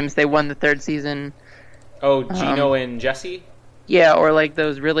remember their names. They won the third season. Oh, Gino and Jesse? Yeah, or like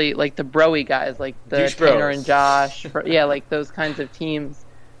those really, like the bro-y guys, like the Tanner and Josh. Yeah, like those kinds of teams.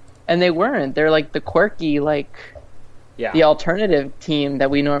 And they weren't. They're like the quirky, like the alternative team that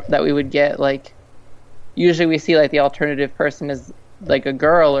we would get, like, usually we see like the alternative person is like a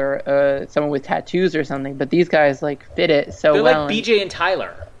girl or someone with tattoos or something, but these guys like fit it so They're well. They're like BJ and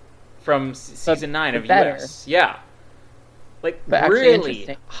Tyler from season 9 of US. Yeah. Like,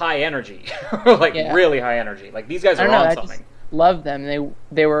 really high energy. Like, really high energy. Like, these guys are on something. I just love them.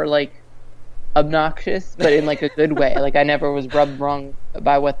 They were, like, obnoxious, but in, like, a good way. Like, I never was rubbed wrong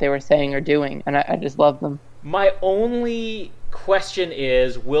by what they were saying or doing, and I just love them. My only question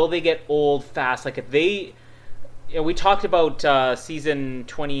is, will they get old fast? Like, if they... You know, we talked about season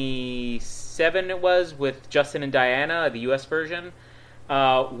 27, it was, with Justin and Diana, the US version.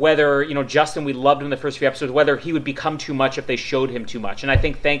 Whether, you know, Justin, we loved him in the first few episodes, whether he would become too much if they showed him too much. And I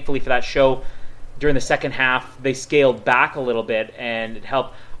think, thankfully, for that show, during the second half, they scaled back a little bit, and it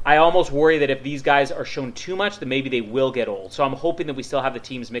helped. I almost worry that if these guys are shown too much, then maybe they will get old. So I'm hoping that we still have the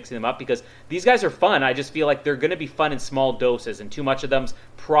teams mixing them up, because these guys are fun. I just feel like they're going to be fun in small doses, and too much of them's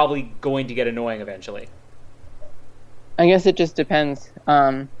probably going to get annoying eventually. I guess it just depends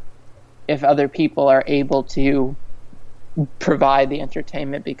if other people are able to provide the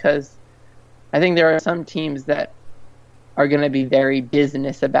entertainment, because I think there are some teams that are going to be very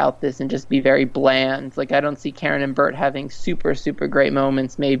business about this and just be very bland. Like, I don't see Karen and Bert having super, super great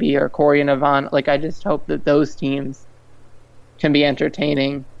moments, maybe, or Corey and Yvonne. Like, I just hope that those teams can be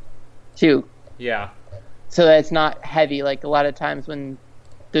entertaining too. Yeah. So that it's not heavy. Like, a lot of times when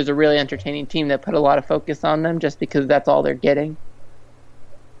there's a really entertaining team that put a lot of focus on them just because that's all they're getting.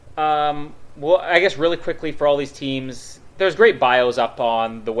 Well, I guess really quickly for all these teams, there's great bios up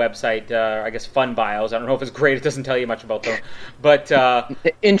on the website. I guess fun bios. I don't know if it's great. It doesn't tell you much about them, but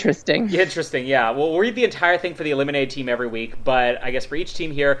interesting. Interesting, yeah. We'll read the entire thing for the eliminated team every week, but I guess for each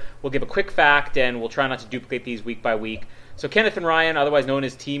team here, we'll give a quick fact, and we'll try not to duplicate these week by week. So Kenneth and Ryan, otherwise known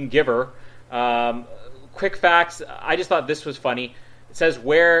as Team Giver. Quick facts. I just thought this was funny. It says,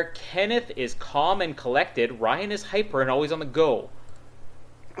 where Kenneth is calm and collected, Ryan is hyper and always on the go.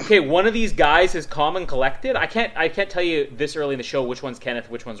 Okay, one of these guys is calm and collected. I can't tell you this early in the show which one's Kenneth,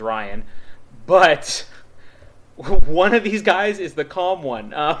 which one's Ryan, but one of these guys is the calm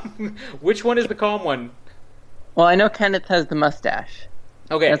one. Which one is the calm one? Well, I know Kenneth has the mustache.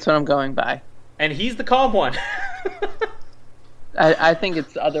 Okay, that's what I'm going by. And he's the calm one. I think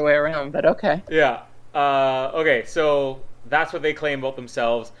it's the other way around, but okay. Yeah. Okay, so that's what they claim about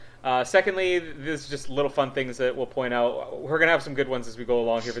themselves. Secondly, this is just little fun things that we'll point out. We're going to have some good ones as we go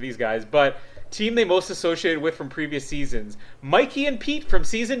along here for these guys. But team they most associated with from previous seasons. Mikey and Pete from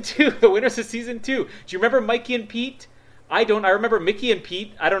Season 2, the winners of Season 2. Do you remember Mikey and Pete? I don't. I remember Mickey and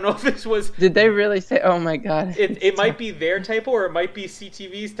Pete. I don't know if this was... Did they really say, oh my god. It might be their typo or it might be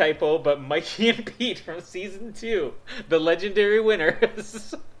CTV's typo, but Mikey and Pete from Season 2, the legendary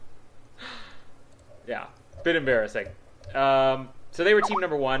winners. Yeah, bit embarrassing. So they were team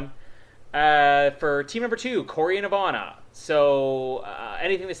number 1. For team number 2, Corey and Ivana. So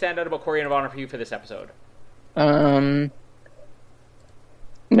anything to stand out about Corey and Ivana for you for this episode?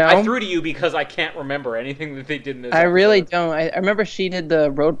 No. I threw to you because I can't remember anything that they did in this episode. I really don't. I remember she did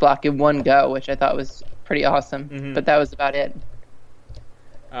the roadblock in one go, which I thought was pretty awesome. But that was about it.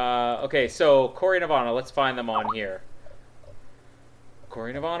 Okay, so Corey and Ivana, let's find them on here.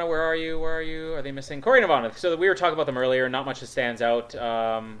 Corey and Ivana, where are you? Where are you? Are they missing? Corey and Ivana. So we were talking about them earlier. Not much that stands out.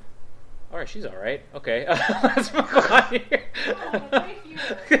 All right, she's all right. Okay, let's move on here.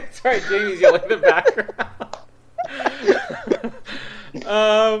 Sorry, Jamie's yelling in the background.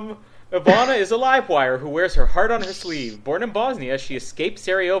 Ivana is a live wire who wears her heart on her sleeve. Born in Bosnia, she escaped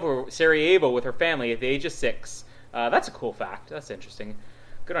Sarajevo with her family at the age of 6. That's a cool fact. That's interesting.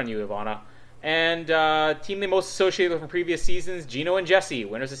 Good on you, Ivana. And team they most associated with from previous seasons, Gino and Jesse,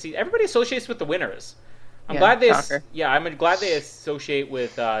 winners of season. Everybody associates with the winners. I'm glad they associate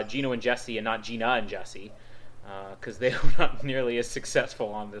with Gino and Jesse and not Gina and Jesse, because they were not nearly as successful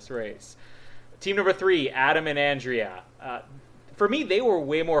on this race. Team number 3, Adam and Andrea. For me, they were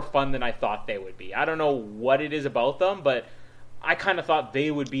way more fun than I thought they would be. I don't know what it is about them, but I kind of thought they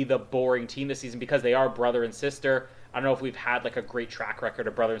would be the boring team this season because they are brother and sister. I don't know if we've had like a great track record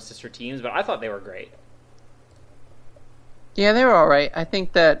of brother and sister teams, but I thought they were great. Yeah, they were all right. I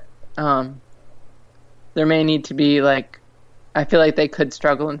think that there may need to be I feel like they could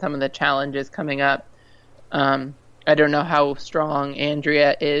struggle in some of the challenges coming up. I don't know how strong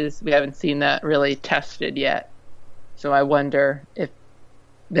Andrea is. We haven't seen that really tested yet. So I wonder if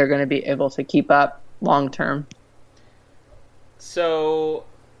they're going to be able to keep up long term. So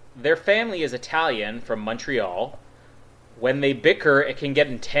their family is Italian from Montreal. When they bicker, it can get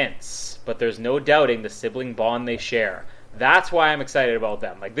intense, but there's no doubting the sibling bond they share. That's why I'm excited about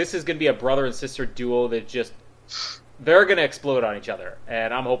them. Like, this is going to be a brother and sister duo that just they're going to explode on each other,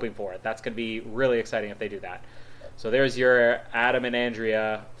 and I'm hoping for it. That's going to be really exciting if they do that. So there's your Adam and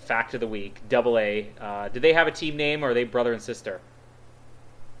Andrea fact of the week, double A. Did they have a team name, or are they brother and sister?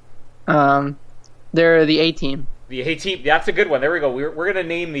 They're the A-team. The A-team, that's a good one. There we go. We're going to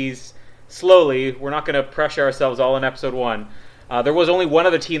name these slowly. We're not going to pressure ourselves all in episode 1. There was only one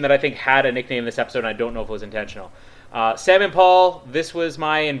other team that I think had a nickname this episode, and I don't know if it was intentional. Sam and Paul, this was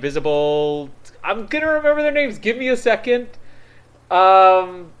my invisible... I'm going to remember their names. Give me a second.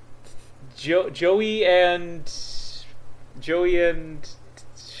 Joey and...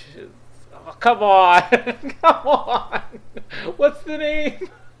 Oh, come on. Come on. What's the name?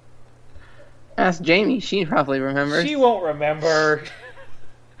 Ask Jamie. She probably remembers. She won't remember.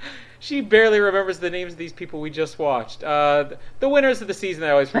 She barely remembers the names of these people we just watched. The winners of the season,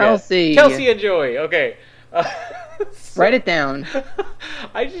 I always forget. Kelsey and Joey. Okay. Write it down.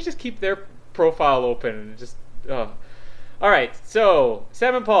 I just keep their profile open and just... Oh. All right, so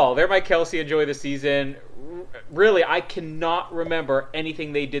Sam and Paul, they're my Kelsey and Joey this season. Really, I cannot remember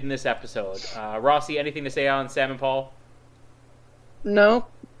anything they did in this episode. Rossi, anything to say on Sam and Paul? No,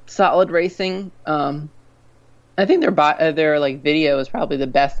 solid racing. I think their like video is probably the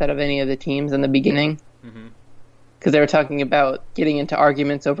best out of any of the teams in the beginning, because they were talking about getting into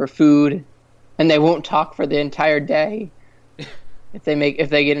arguments over food, and they won't talk for the entire day if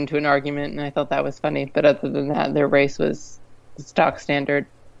they get into an argument. And I thought that was funny. But other than that, their race was stock standard.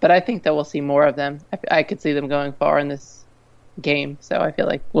 But I think that we'll see more of them. I could see them going far in this game, so I feel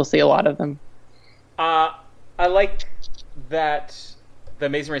like we'll see a lot of them. I like that the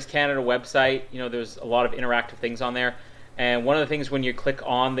Amazing Race Canada website, there's a lot of interactive things on there. And one of the things when you click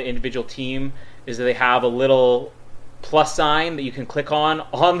on the individual team is that they have a little plus sign that you can click on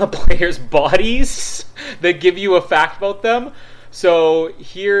the players' bodies that give you a fact about them. So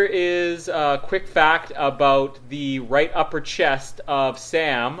here is a quick fact about the right upper chest of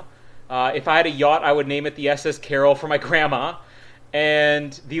Sam. If I had a yacht, I would name it the SS Carol for my grandma.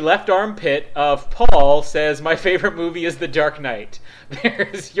 And the left armpit of Paul says, my favorite movie is The Dark Knight.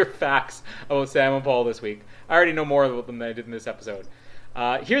 There's your facts about Sam and Paul this week. I already know more about them than I did in this episode.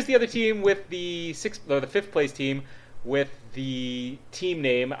 Here's the other team with the fifth place team with the team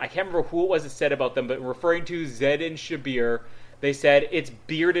name. I can't remember who it was that said about them, but referring to Zed and Shabir, they said it's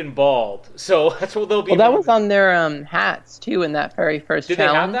beard and bald. So that's what they'll be. Well, that was on their hats, too, in that very first challenge.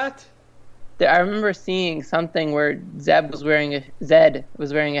 Did they have that? I remember seeing something where Zed was wearing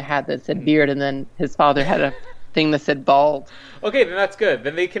a hat that said beard, and then his father had a thing that said bald. Okay, then that's good.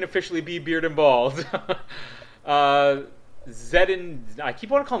 Then they can officially be beard and bald. Zed and... I keep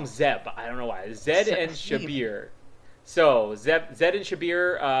wanting to call him Zeb. I don't know why. Zed and Shabir. So, Zed and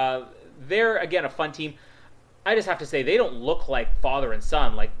Shabir, they're, again, a fun team. I just have to say, they don't look like father and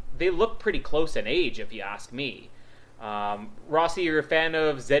son. Like, they look pretty close in age, if you ask me. Rossi, you're a fan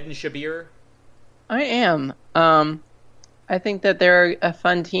of Zed and Shabir? I am. I think that they're a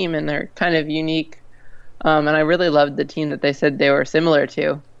fun team, and they're kind of unique. And I really loved the team that they said they were similar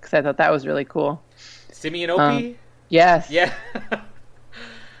to, because I thought that was really cool. Simeon Opie? Yes. Yeah.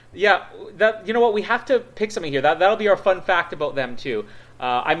 Yeah, you know what? We have to pick something here. That'll be our fun fact about them, too.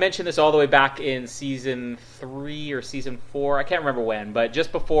 I mentioned this all the way back in season 3 or season 4. I can't remember when, but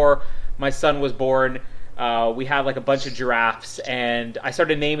just before my son was born, we had like a bunch of giraffes, and I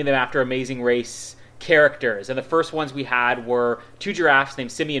started naming them after Amazing Race characters. And the first ones we had were 2 giraffes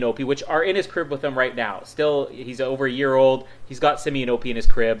named Simeon Opie, which are in his crib with him right now. Still, he's over a year old. He's got Simeon Opie in his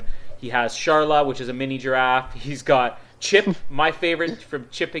crib. He has Charla, which is a mini giraffe. He's got Chip, my favorite from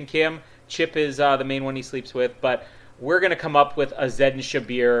Chip and Kim. Chip is the main one he sleeps with, but we're going to come up with a Zed and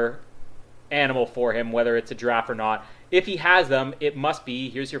Shabir animal for him, whether it's a giraffe or not. If he has them, it must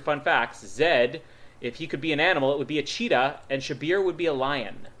be, here's your fun facts, Zed, if he could be an animal, it would be a cheetah, and Shabir would be a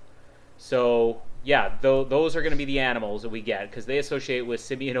lion. So, yeah, those are going to be the animals that we get, because they associate with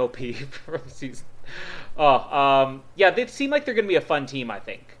Simeon Opie from season... yeah, they seem like they're going to be a fun team, I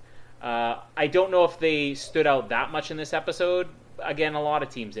think. I don't know if they stood out that much in this episode. Again, a lot of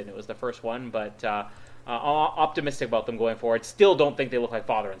teams didn't. It was the first one, but I'm optimistic about them going forward. Still don't think they look like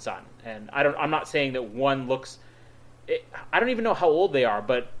father and son. And I'm not saying that one looks... I don't even know how old they are,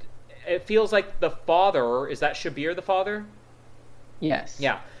 but it feels like the father... Is that Shabir the father? Yes.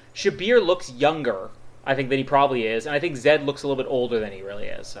 Yeah. Shabir looks younger, I think, than he probably is. And I think Zed looks a little bit older than he really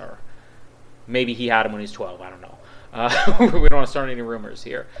is. Or maybe he had him when he was 12. I don't know. We don't want to start any rumors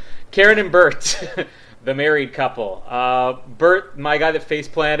here. Karen and Bert, the married couple. Bert, my guy that face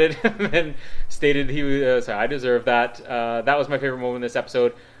planted and stated he was, I deserve that. That was my favorite moment in this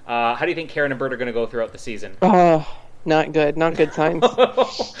episode. How do you think Karen and Bert are going to go throughout the season? Not good. Not good signs.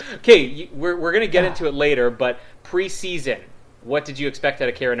 Okay, we're going to get into it later, but preseason, what did you expect out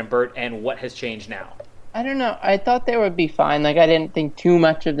of Karen and Bert, and what has changed now? I don't know. I thought they would be fine. Like, I didn't think too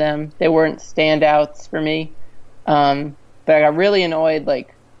much of them. They weren't standouts for me. But I got really annoyed,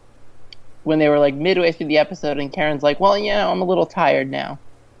 like, when they were, like, midway through the episode, and Karen's like, well, yeah, I'm a little tired now.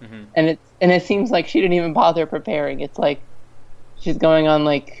 Mm-hmm. And it seems like she didn't even bother preparing. It's like she's going on,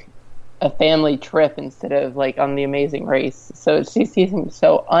 like, a family trip instead of, like, on The Amazing Race. So she seems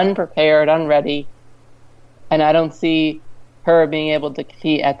so unprepared, unready, and I don't see her being able to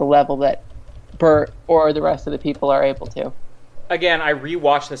compete at the level that Bert or the rest of the people are able to. Again, I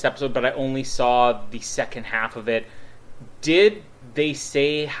rewatched this episode, but I only saw the second half of it. Did they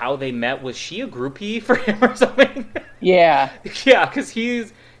say how they met? Was she a groupie for him or something? Yeah. Yeah, because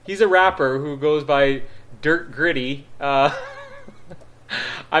he's a rapper who goes by Dirt Gritty. I'm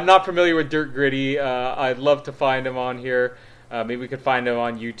not familiar with Dirt Gritty. I'd love to find him on here. Maybe we could find him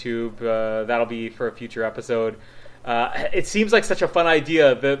on YouTube. That'll be for a future episode. It seems like such a fun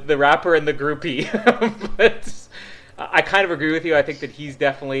idea, the rapper and the groupie. But I kind of agree with you. I think that he's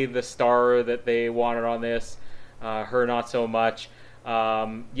definitely the star that they wanted on this. Her not so much.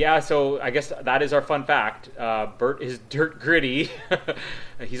 Yeah, so I guess that is our fun fact. Bert is Dirt Gritty.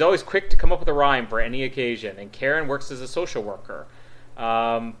 He's always quick to come up with a rhyme for any occasion. And Karen works as a social worker.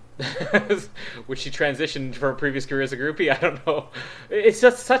 Which she transitioned from her previous career as a groupie. I don't know. It's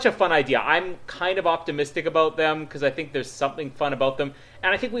just such a fun idea. I'm kind of optimistic about them because I think there's something fun about them.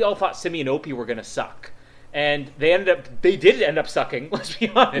 And I think we all thought Simi and Opie were going to suck. And they did end up sucking, let's be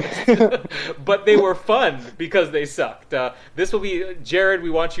honest. But they were fun because they sucked. This will be, Jared,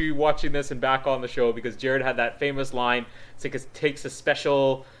 we want you watching this and back on the show because Jared had that famous line. It's like it takes a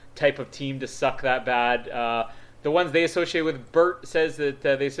special type of team to suck that bad. The ones they associate with, Bert says that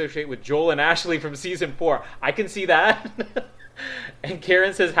they associate with Joel and Ashley from season 4. I can see that. And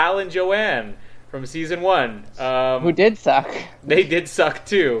Karen says Hal and Joanne from season 1. Who did suck. They did suck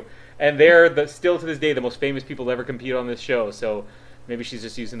too. And they're still to this day the most famous people to ever compete on this show. So maybe she's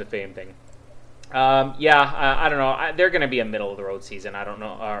just using the fame thing. I don't know. They're going to be a middle of the road season. I don't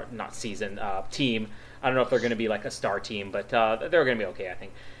know. Or not season, team. I don't know if they're going to be like a star team, but they're going to be okay, I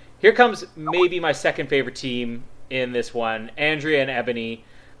think. Here comes maybe my second favorite team in this one, Andrea and Ebonie.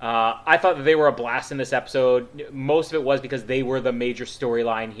 I thought that they were a blast in this episode. Most of it was because they were the major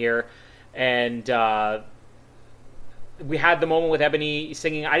storyline here. And we had the moment with Ebonie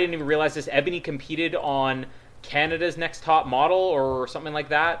singing. I didn't even realize this. Ebonie competed on Canada's Next Top Model or something like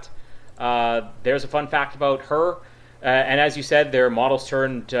that. There's a fun fact about her. And as you said, they're models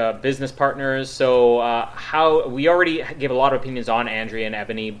turned business partners. So how we already gave a lot of opinions on Andrea and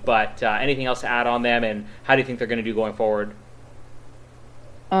Ebonie, but anything else to add on them, and how do you think they're going to do going forward?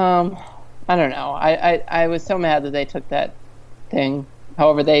 I don't know. I was so mad that they took that thing.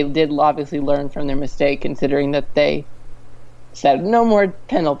 However, they did obviously learn from their mistake, considering that they said no more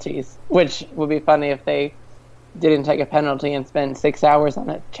penalties, which would be funny if they didn't take a penalty and spend 6 hours on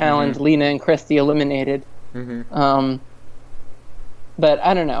a challenge. Mm-hmm. Lena and Christy eliminated. Mm-hmm. But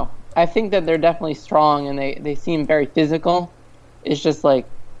I don't know. I think that they're definitely strong and they seem very physical. It's just like,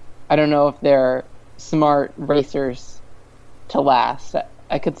 I don't know if they're smart racers to last.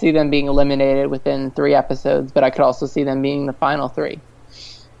 I could see them being eliminated within 3 episodes, but I could also see them being the final 3.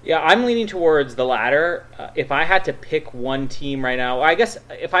 Yeah, I'm leaning towards the latter. If I had to pick one team right now, I guess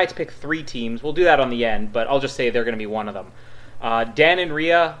if I had to pick 3 teams, we'll do that on the end, but I'll just say they're going to be one of them. Dan and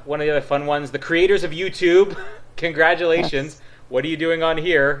Rhea, one of the other fun ones. The creators of YouTube, congratulations. Yes. What are you doing on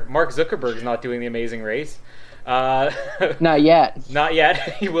here? Mark Zuckerberg's not doing The Amazing Race. Not yet. Not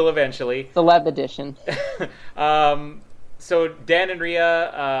yet. He will eventually. Celeb edition. So Dan and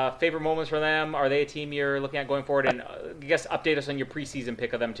Rhea, favorite moments for them? Are they a team you're looking at going forward? And I guess update us on your preseason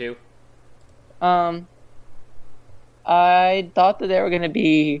pick of them too. I thought that they were going to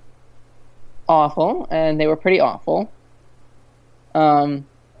be awful, and they were pretty awful. But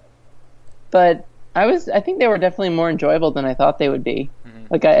I think they were definitely more enjoyable than I thought they would be. Mm-hmm.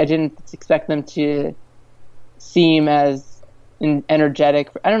 Like I didn't expect them to seem as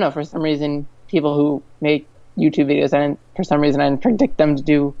energetic. I don't know, for some reason, people who make YouTube videos, I didn't predict them to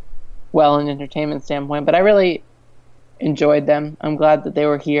do well in an entertainment standpoint, but I really enjoyed them. I'm glad that they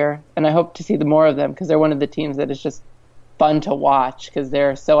were here, and I hope to see more of them because they're one of the teams that is just fun to watch because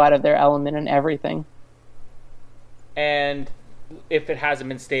they're so out of their element and everything. And if it hasn't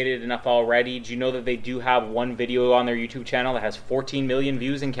been stated enough already, do you know that they do have one video on their YouTube channel that has 14 million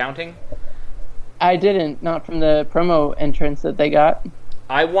views and counting? I didn't, not from the promo entrance that they got.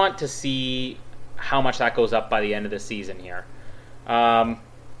 I want to see how much that goes up by the end of the season here.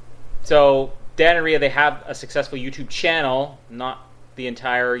 So Dan and Rhea, they have a successful YouTube channel, not the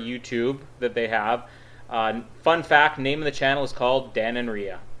entire YouTube that they have. Fun fact, name of the channel is called Dan and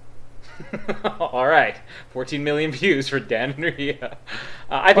Rhea. All right, 14 million views for Dan and Rhea.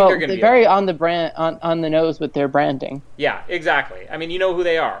 I think they're going to be very on the brand, on the nose with their branding. Yeah, exactly. I mean, you know who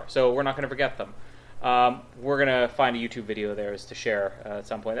they are, so we're not going to forget them. We're going to find a YouTube video of theirs to share at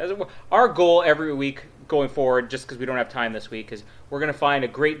some point. Our goal every week going forward, just because we don't have time this week, is we're going to find a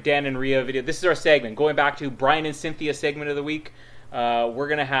great Dan and Rhea video. This is our segment. Going back to Brian and Cynthia segment of the week, we're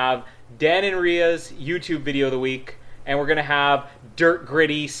going to have Dan and Rhea's YouTube video of the week, and we're going to have Dirt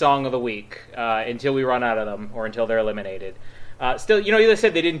Gritty Song of the Week until we run out of them or until they're eliminated. Still, you know, they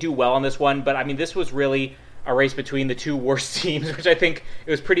said they didn't do well on this one, but I mean, this was really a race between the two worst teams, which I think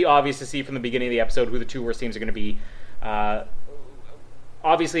it was pretty obvious to see from the beginning of the episode who the two worst teams are going to be.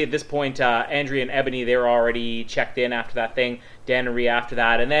 Obviously, at this point, Andrea and Ebonie, they were already checked in after that thing. Dan and Rhea after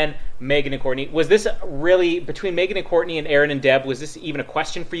that. And then Megan and Courtney. Was this really, between Megan and Courtney and Aaron and Deb, was this even a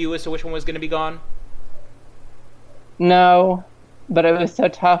question for you as to which one was going to be gone? No, but it was so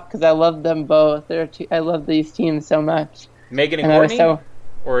tough because I love them both. I love these teams so much. Megan and Courtney?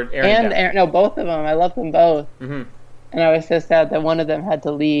 Or Aaron and Deb? Aaron, no, both of them. I love them both. Mm-hmm. And I was so sad that one of them had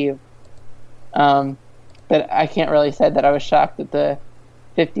to leave. But I can't really say that I was shocked that the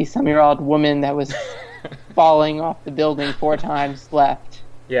 50-some-year-old woman that was falling off the building 4 times left.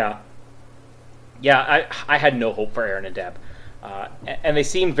 Yeah. Yeah, I had no hope for Aaron and Deb. And they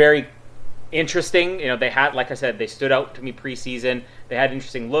seemed very interesting. You know, they had, like I said, they stood out to me preseason. They had an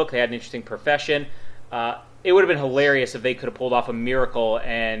interesting look. They had an interesting profession. It would have been hilarious if they could have pulled off a miracle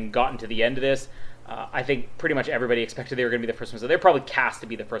and gotten to the end of this. I think pretty much everybody expected they were going to be the first ones out. They're probably cast to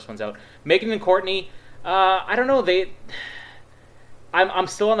be the first ones out. Megan and Courtney, I don't know. I'm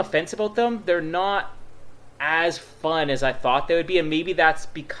still on the fence about them. They're not as fun as I thought they would be, and maybe that's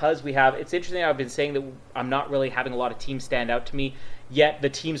because it's interesting, I've been saying that I'm not really having a lot of teams stand out to me, yet the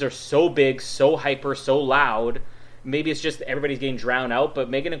teams are so big, so hyper, so loud. Maybe it's just everybody's getting drowned out, but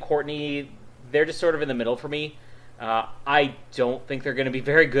Megan and Courtney, they're just sort of in the middle for me. I don't think they're going to be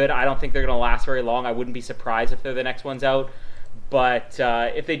very good. I don't think they're going to last very long. I wouldn't be surprised if they're the next ones out. But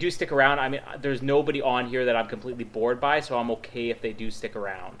if they do stick around, I mean, there's nobody on here that I'm completely bored by, so I'm okay if they do stick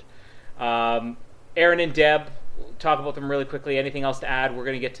around. Aaron and Deb, talk about them really quickly. Anything else to add? We're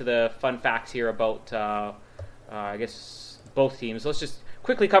going to get to the fun facts here about, I guess, both teams. Let's just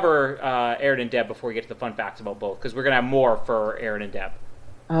quickly cover Aaron and Deb before we get to the fun facts about both, because we're going to have more for Aaron and Deb.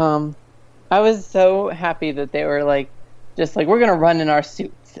 I was so happy that they were just like, we're going to run in our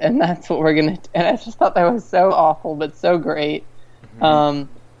suits, and that's what we're going to do. And I just thought that was so awful, but so great.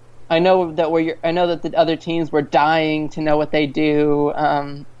 Mm-hmm. I know that the other teams were dying to know what they do.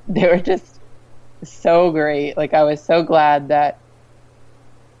 They were just so great. Like, I was so glad that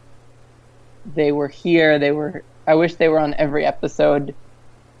they were here. I wish they were on every episode,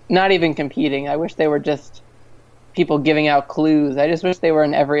 not even competing. I wish they were just people giving out clues. I just wish they were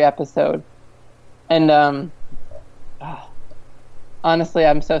in every episode. And honestly,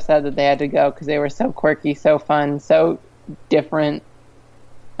 I'm so sad that they had to go because they were so quirky, so fun, so different.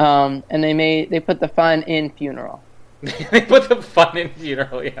 And they put the fun in Funeral. They put the fun in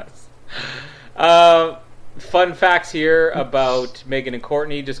Funeral, yes. Fun facts here about Megan and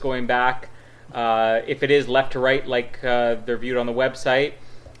Courtney, just going back. If it is left to right, like they're viewed on the website,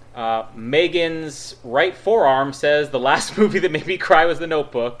 Megan's right forearm says, "The last movie that made me cry was The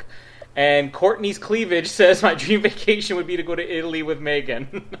Notebook." And Courtney's cleavage says, "My dream vacation would be to go to Italy with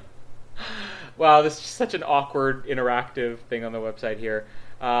Megan." Wow, this is such an awkward, interactive thing on the website here.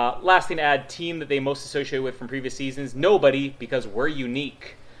 Last thing to add, team that they most associate with from previous seasons, nobody, because we're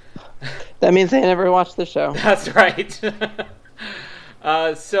unique. That means they never watched the show. That's right.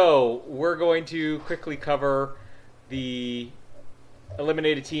 So we're going to quickly cover the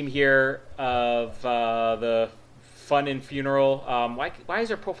eliminated team here of the Fun and Funeral. Why is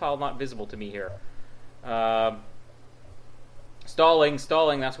their profile not visible to me here? Stalling.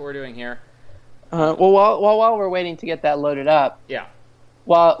 That's what we're doing here. Well, while we're waiting to get that loaded up, yeah.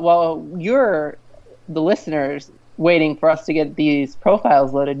 While you're the listeners waiting for us to get these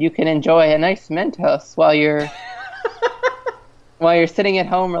profiles loaded, you can enjoy a nice Mentos while you're sitting at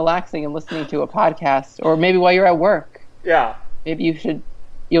home relaxing and listening to a podcast, or maybe while you're at work. Yeah. Maybe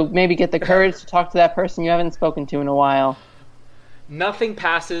you'll maybe get the courage to talk to that person you haven't spoken to in a while. Nothing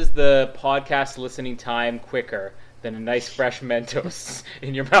passes the podcast listening time quicker than a nice fresh Mentos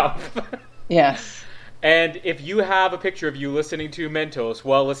in your mouth. Yes. And if you have a picture of you listening to Mentos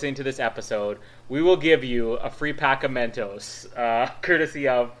while listening to this episode, we will give you a free pack of Mentos, courtesy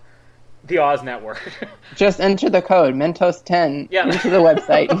of the Oz Network. Just enter the code Mentos10 into the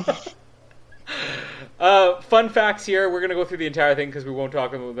website. Fun facts here. We're going to go through the entire thing because we won't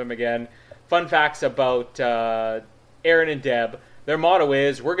talk about them again. Fun facts about Aaron and Deb. Their motto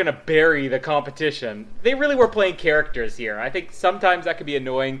is, we're going to bury the competition. They really were playing characters here. I think sometimes that could be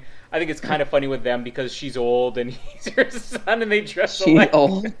annoying. I think it's kind of funny with them because she's old and he's her son and they dress alike. She's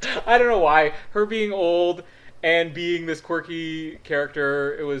old. I don't know why. Her being old and being this quirky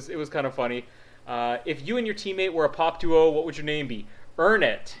character, it was kind of funny. If you and your teammate were a pop duo, what would your name be? Earn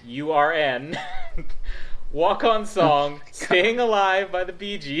It, U-R-N. Walk On Song, Staying Alive by the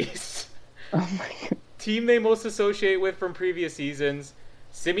Bee Gees. Oh my god. Team they most associate with from previous seasons.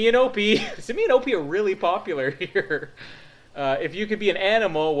 Simi and Opie. Simi and Opie are really popular here. If you could be an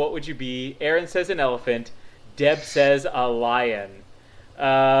animal, what would you be? Aaron says an elephant. Deb says a lion.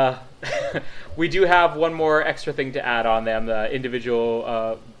 We do have one more extra thing to add on them, the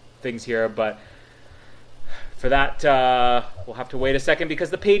individual things here, but for that, we'll have to wait a second because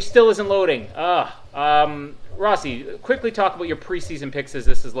the page still isn't loading. Rossi, quickly talk about your preseason picks as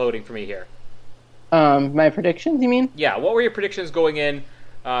this is loading for me here. My predictions, you mean? Yeah, what were your predictions going in?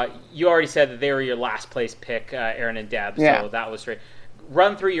 You already said that they were your last place pick, Aaron and Deb, so that was straight.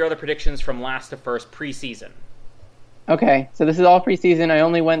 Run through your other predictions from last to first preseason. Okay, so this is all preseason. I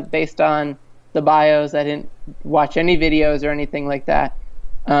only went based on the bios. I didn't watch any videos or anything like that.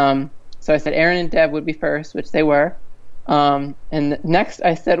 So I said Aaron and Deb would be first, which they were. And next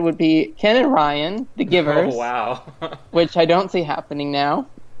I said would be Ken and Ryan, the givers. Oh, wow. Which I don't see happening now.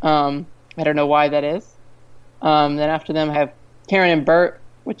 I don't know why that is. Then after them I have Karen and Bert,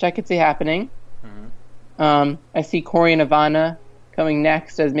 which I could see happening. Mm-hmm. I see Corey and Ivana coming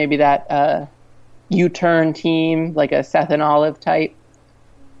next as maybe that U-turn team, like a Seth and Olive type.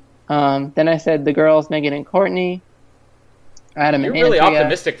 Then I said the girls, Megan and Courtney. Adam You're and really Andrea.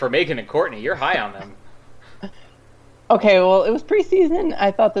 optimistic for Megan and Courtney. You're high on them. Okay, well, it was preseason.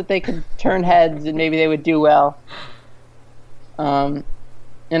 I thought that they could turn heads and maybe they would do well. And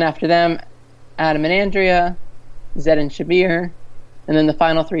after them, Adam and Andrea, Zed and Shabir. And then the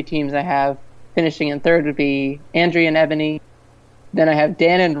final three teams I have finishing in third would be Andrea and Ebonie. Then I have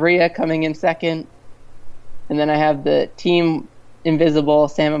Dan and Rhea coming in second. And then I have the team Invisible,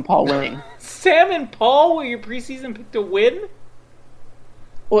 Sam and Paul winning. Sam and Paul were your preseason pick to win?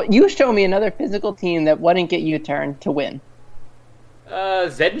 Well, you show me another physical team that wouldn't get U-turn to win.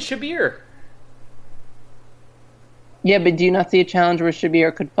 Zed and Shabir. Yeah, but do you not see a challenge where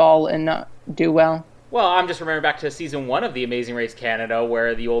Shabir could fall and not do well? Well, I'm just remembering back to season 1 of The Amazing Race Canada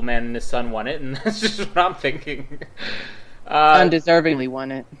where the old man and his son won it, and that's just what I'm thinking. Undeservingly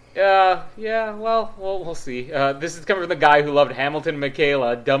won it. Yeah, well, we'll see. This is coming from the guy who loved Hamilton and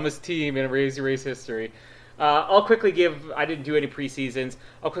Michaela, dumbest team in Amazing Race history. I'll quickly give, I didn't do any preseasons,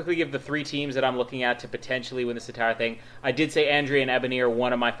 I'll quickly give the three teams that I'm looking at to potentially win this entire thing. I did say Andrea and Ebonie are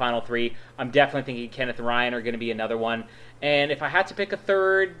one of my final three. I'm definitely thinking Kenneth and Ryan are going to be another one. And if I had to pick a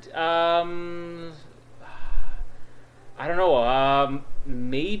third, I don't know,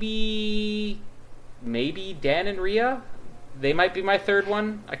 maybe Dan and Rhea? They might be my third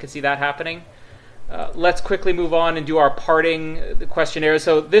one. I could see that happening. Let's quickly move on and do our parting questionnaire.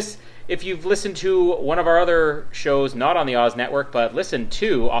 So this, if you've listened to one of our other shows, not on the Oz Network, but listened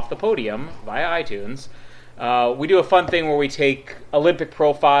to Off the Podium via iTunes, we do a fun thing where we take Olympic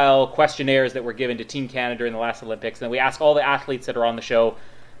profile questionnaires that were given to Team Canada in the last Olympics, and then we ask all the athletes that are on the show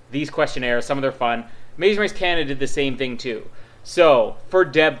these questionnaires. Some of them are fun. Amazing Race Canada did the same thing too. So, for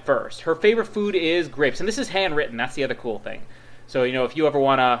Deb first, her favorite food is grapes. And this is handwritten. That's the other cool thing. So, if you ever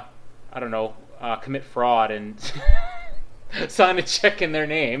want to, I don't know, commit fraud and sign a check in their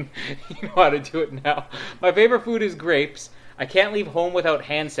name, you know how to do it now. My favorite food is grapes. I can't leave home without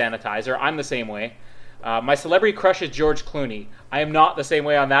hand sanitizer. I'm the same way. My celebrity crush is George Clooney. I am not the same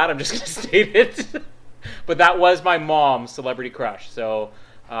way on that. I'm just going to state it. But that was my mom's celebrity crush. So,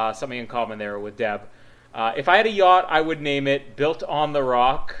 something in common there with Deb. If I had a yacht, I would name it Built on the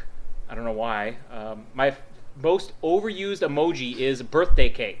Rock. I don't know why. My most overused emoji is birthday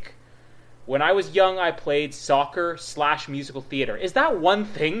cake. When I was young, I played soccer/musical theater. Is that one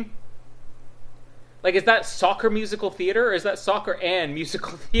thing? Like, is that soccer musical theater, or is that soccer and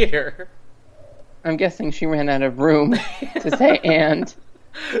musical theater? I'm guessing she ran out of room to say and.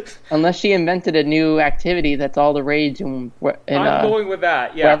 Unless she invented a new activity that's all the rage in I'm going with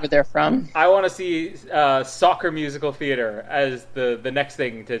that, yeah. Wherever they're from. I want to see soccer musical theater as the next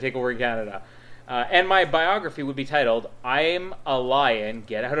thing to take over in Canada. And my biography would be titled, I'm a Lion,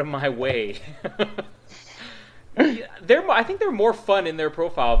 Get Out of My Way. I think they're more fun in their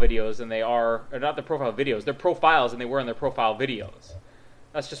profile videos than they are, or not the profile videos, their profiles than they were in their profile videos.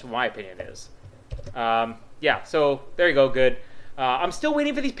 That's just what my opinion is. Yeah, so there you go, good. I'm still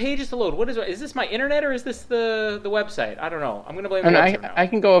waiting for these pages to load. Is this my internet or is this the website? I don't know. I'm going to blame the website now. I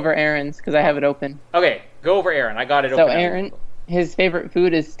can go over Aaron's because I have it open. Okay, go over Aaron. I got it open. So Aaron, his favorite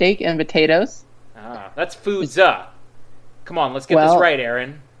food is steak and potatoes. That's foodza. Come on, let's get this right,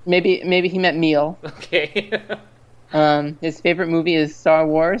 Aaron. Maybe he meant meal. Okay. His favorite movie is Star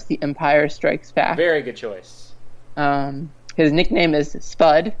Wars: The Empire Strikes Back. Very good choice. His nickname is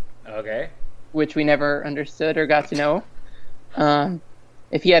Spud. Okay. Which we never understood or got to know.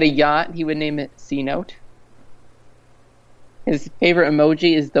 If he had a yacht, he would name it C Note. His favorite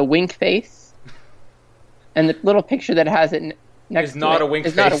emoji is the wink face. And the little picture that has it next to it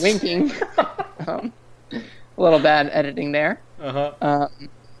is not a winking. A little bad editing there. Uh-huh.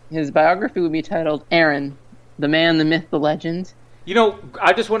 His biography would be titled Aaron, the man, the myth, the legend. You know,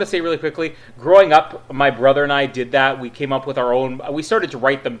 I just want to say really quickly, growing up, my brother and I did that. We came up with our own, we started to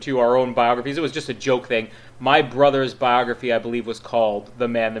write them to our own biographies. It was just a joke thing. My brother's biography, I believe, was called The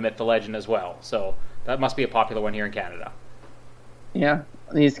Man, the Myth, the Legend as well. So that must be a popular one here in Canada. Yeah,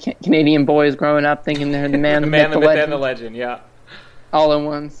 these Canadian boys growing up thinking they're the man, the myth, the legend. And the legend, yeah. All at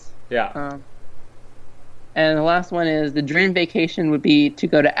once. Yeah. And the last one is the dream vacation would be to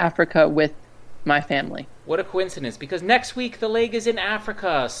go to Africa with my family. What a coincidence, because next week the leg is in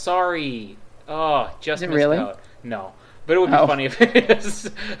Africa. Sorry. Oh, just missed really? out. No. But it would be funny if it is.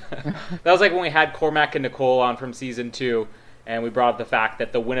 That was like when we had Cormac and Nicole on from season 2, and we brought up the fact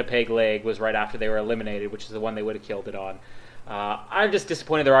that the Winnipeg leg was right after they were eliminated, which is the one they would have killed it on. I'm just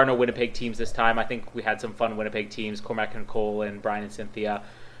disappointed there are no Winnipeg teams this time. I think we had some fun Winnipeg teams, Cormac and Nicole and Brian and Cynthia,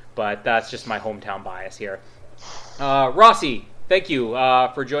 but that's just my hometown bias here. Rossi, thank you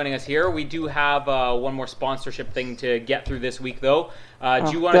for joining us here. We do have one more sponsorship thing to get through this week, though.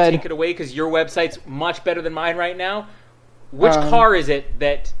 Do you want to take it away? Because your website's much better than mine right now. Which car is it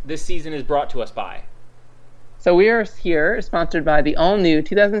that this season is brought to us by? So we are here, sponsored by the all-new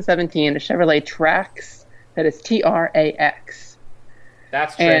 2017 Chevrolet Trax. That is Trax.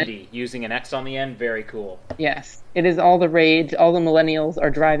 That's trendy. Using an X on the end, very cool. Yes, it is all the rage. All the millennials are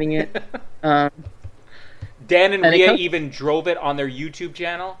driving it. Dan and Rhea even drove it on their YouTube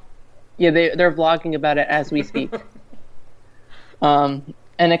channel. Yeah, they're vlogging about it as we speak. And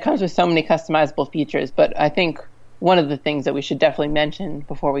it comes with so many customizable features, but I think one of the things that we should definitely mention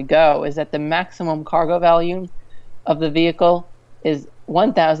before we go is that the maximum cargo volume of the vehicle is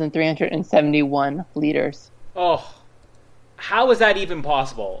 1,371 liters. Oh, how is that even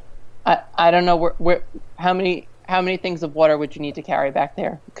possible? I don't know how many things of water would you need to carry back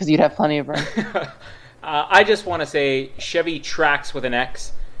there, because you'd have plenty of room. I just want to say, Chevy Trax with an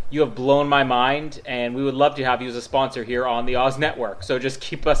X, you have blown my mind, and we would love to have you as a sponsor here on the Oz Network. So just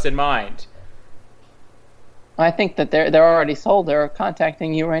keep us in mind. I think that they're already sold. They're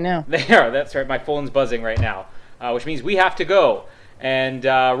contacting you right now. They are. That's right. My phone's buzzing right now, which means we have to go. And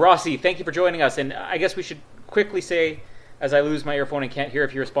Rossi, thank you for joining us. And I guess we should quickly say, as I lose my earphone and can't hear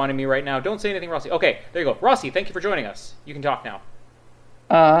if you're responding to me right now, don't say anything, Rossi. Okay, there you go. Rossi, thank you for joining us. You can talk now.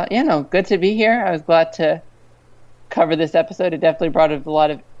 Good to be here. I was glad to cover this episode. It definitely brought up a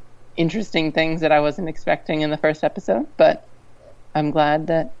lot of interesting things that I wasn't expecting in the first episode, but I'm glad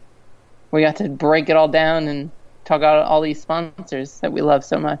that we got to break it all down and talk about all these sponsors that we love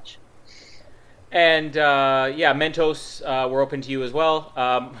so much. And, Mentos, we're open to you as well.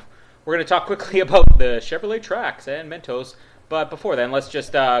 We're going to talk quickly about the Chevrolet Trax and Mentos, but before then, let's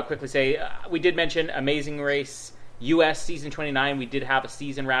just quickly say, we did mention Amazing Race US Season 29. We did have a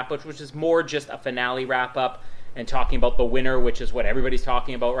season wrap-up, which is more just a finale wrap-up and talking about the winner, which is what everybody's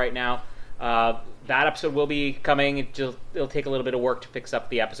talking about right now. That episode will be coming. It'll take a little bit of work to fix up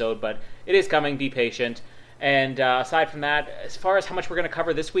the episode, but it is coming. Be patient. And aside from that, as far as how much we're going to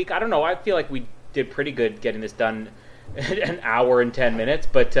cover this week, I don't know. I feel like we did pretty good getting this done in an hour and 10 minutes.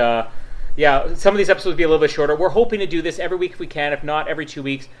 But, some of these episodes will be a little bit shorter. We're hoping to do this every week if we can. If not, every 2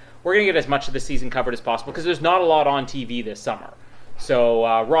 weeks. We're going to get as much of the season covered as possible because there's not a lot on TV this summer.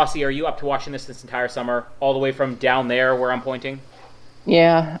 So, Rossi, are you up to watching this entire summer, all the way from down there where I'm pointing?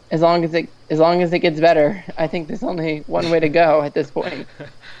 Yeah, as long as it gets better. I think there's only one way to go at this point.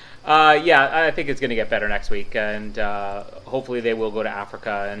 I think it's going to get better next week, and hopefully they will go to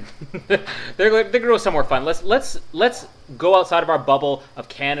Africa, and they're going to go somewhere fun. Let's go outside of our bubble of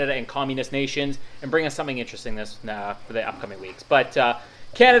Canada and communist nations and bring us something interesting for the upcoming weeks. But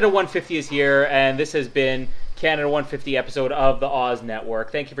Canada 150 is here, and this has been Canada 150 episode of the Oz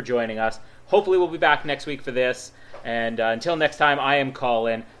Network. Thank you for joining us. Hopefully we'll be back next week for this. And until next time, I am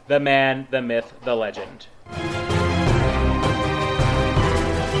Colin, the man, the myth, the legend.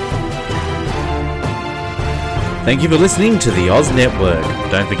 Thank you for listening to the Oz Network.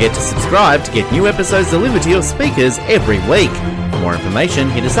 Don't forget to subscribe to get new episodes delivered to your speakers every week. For more information,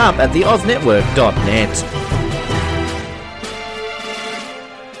 hit us up at theoznetwork.net.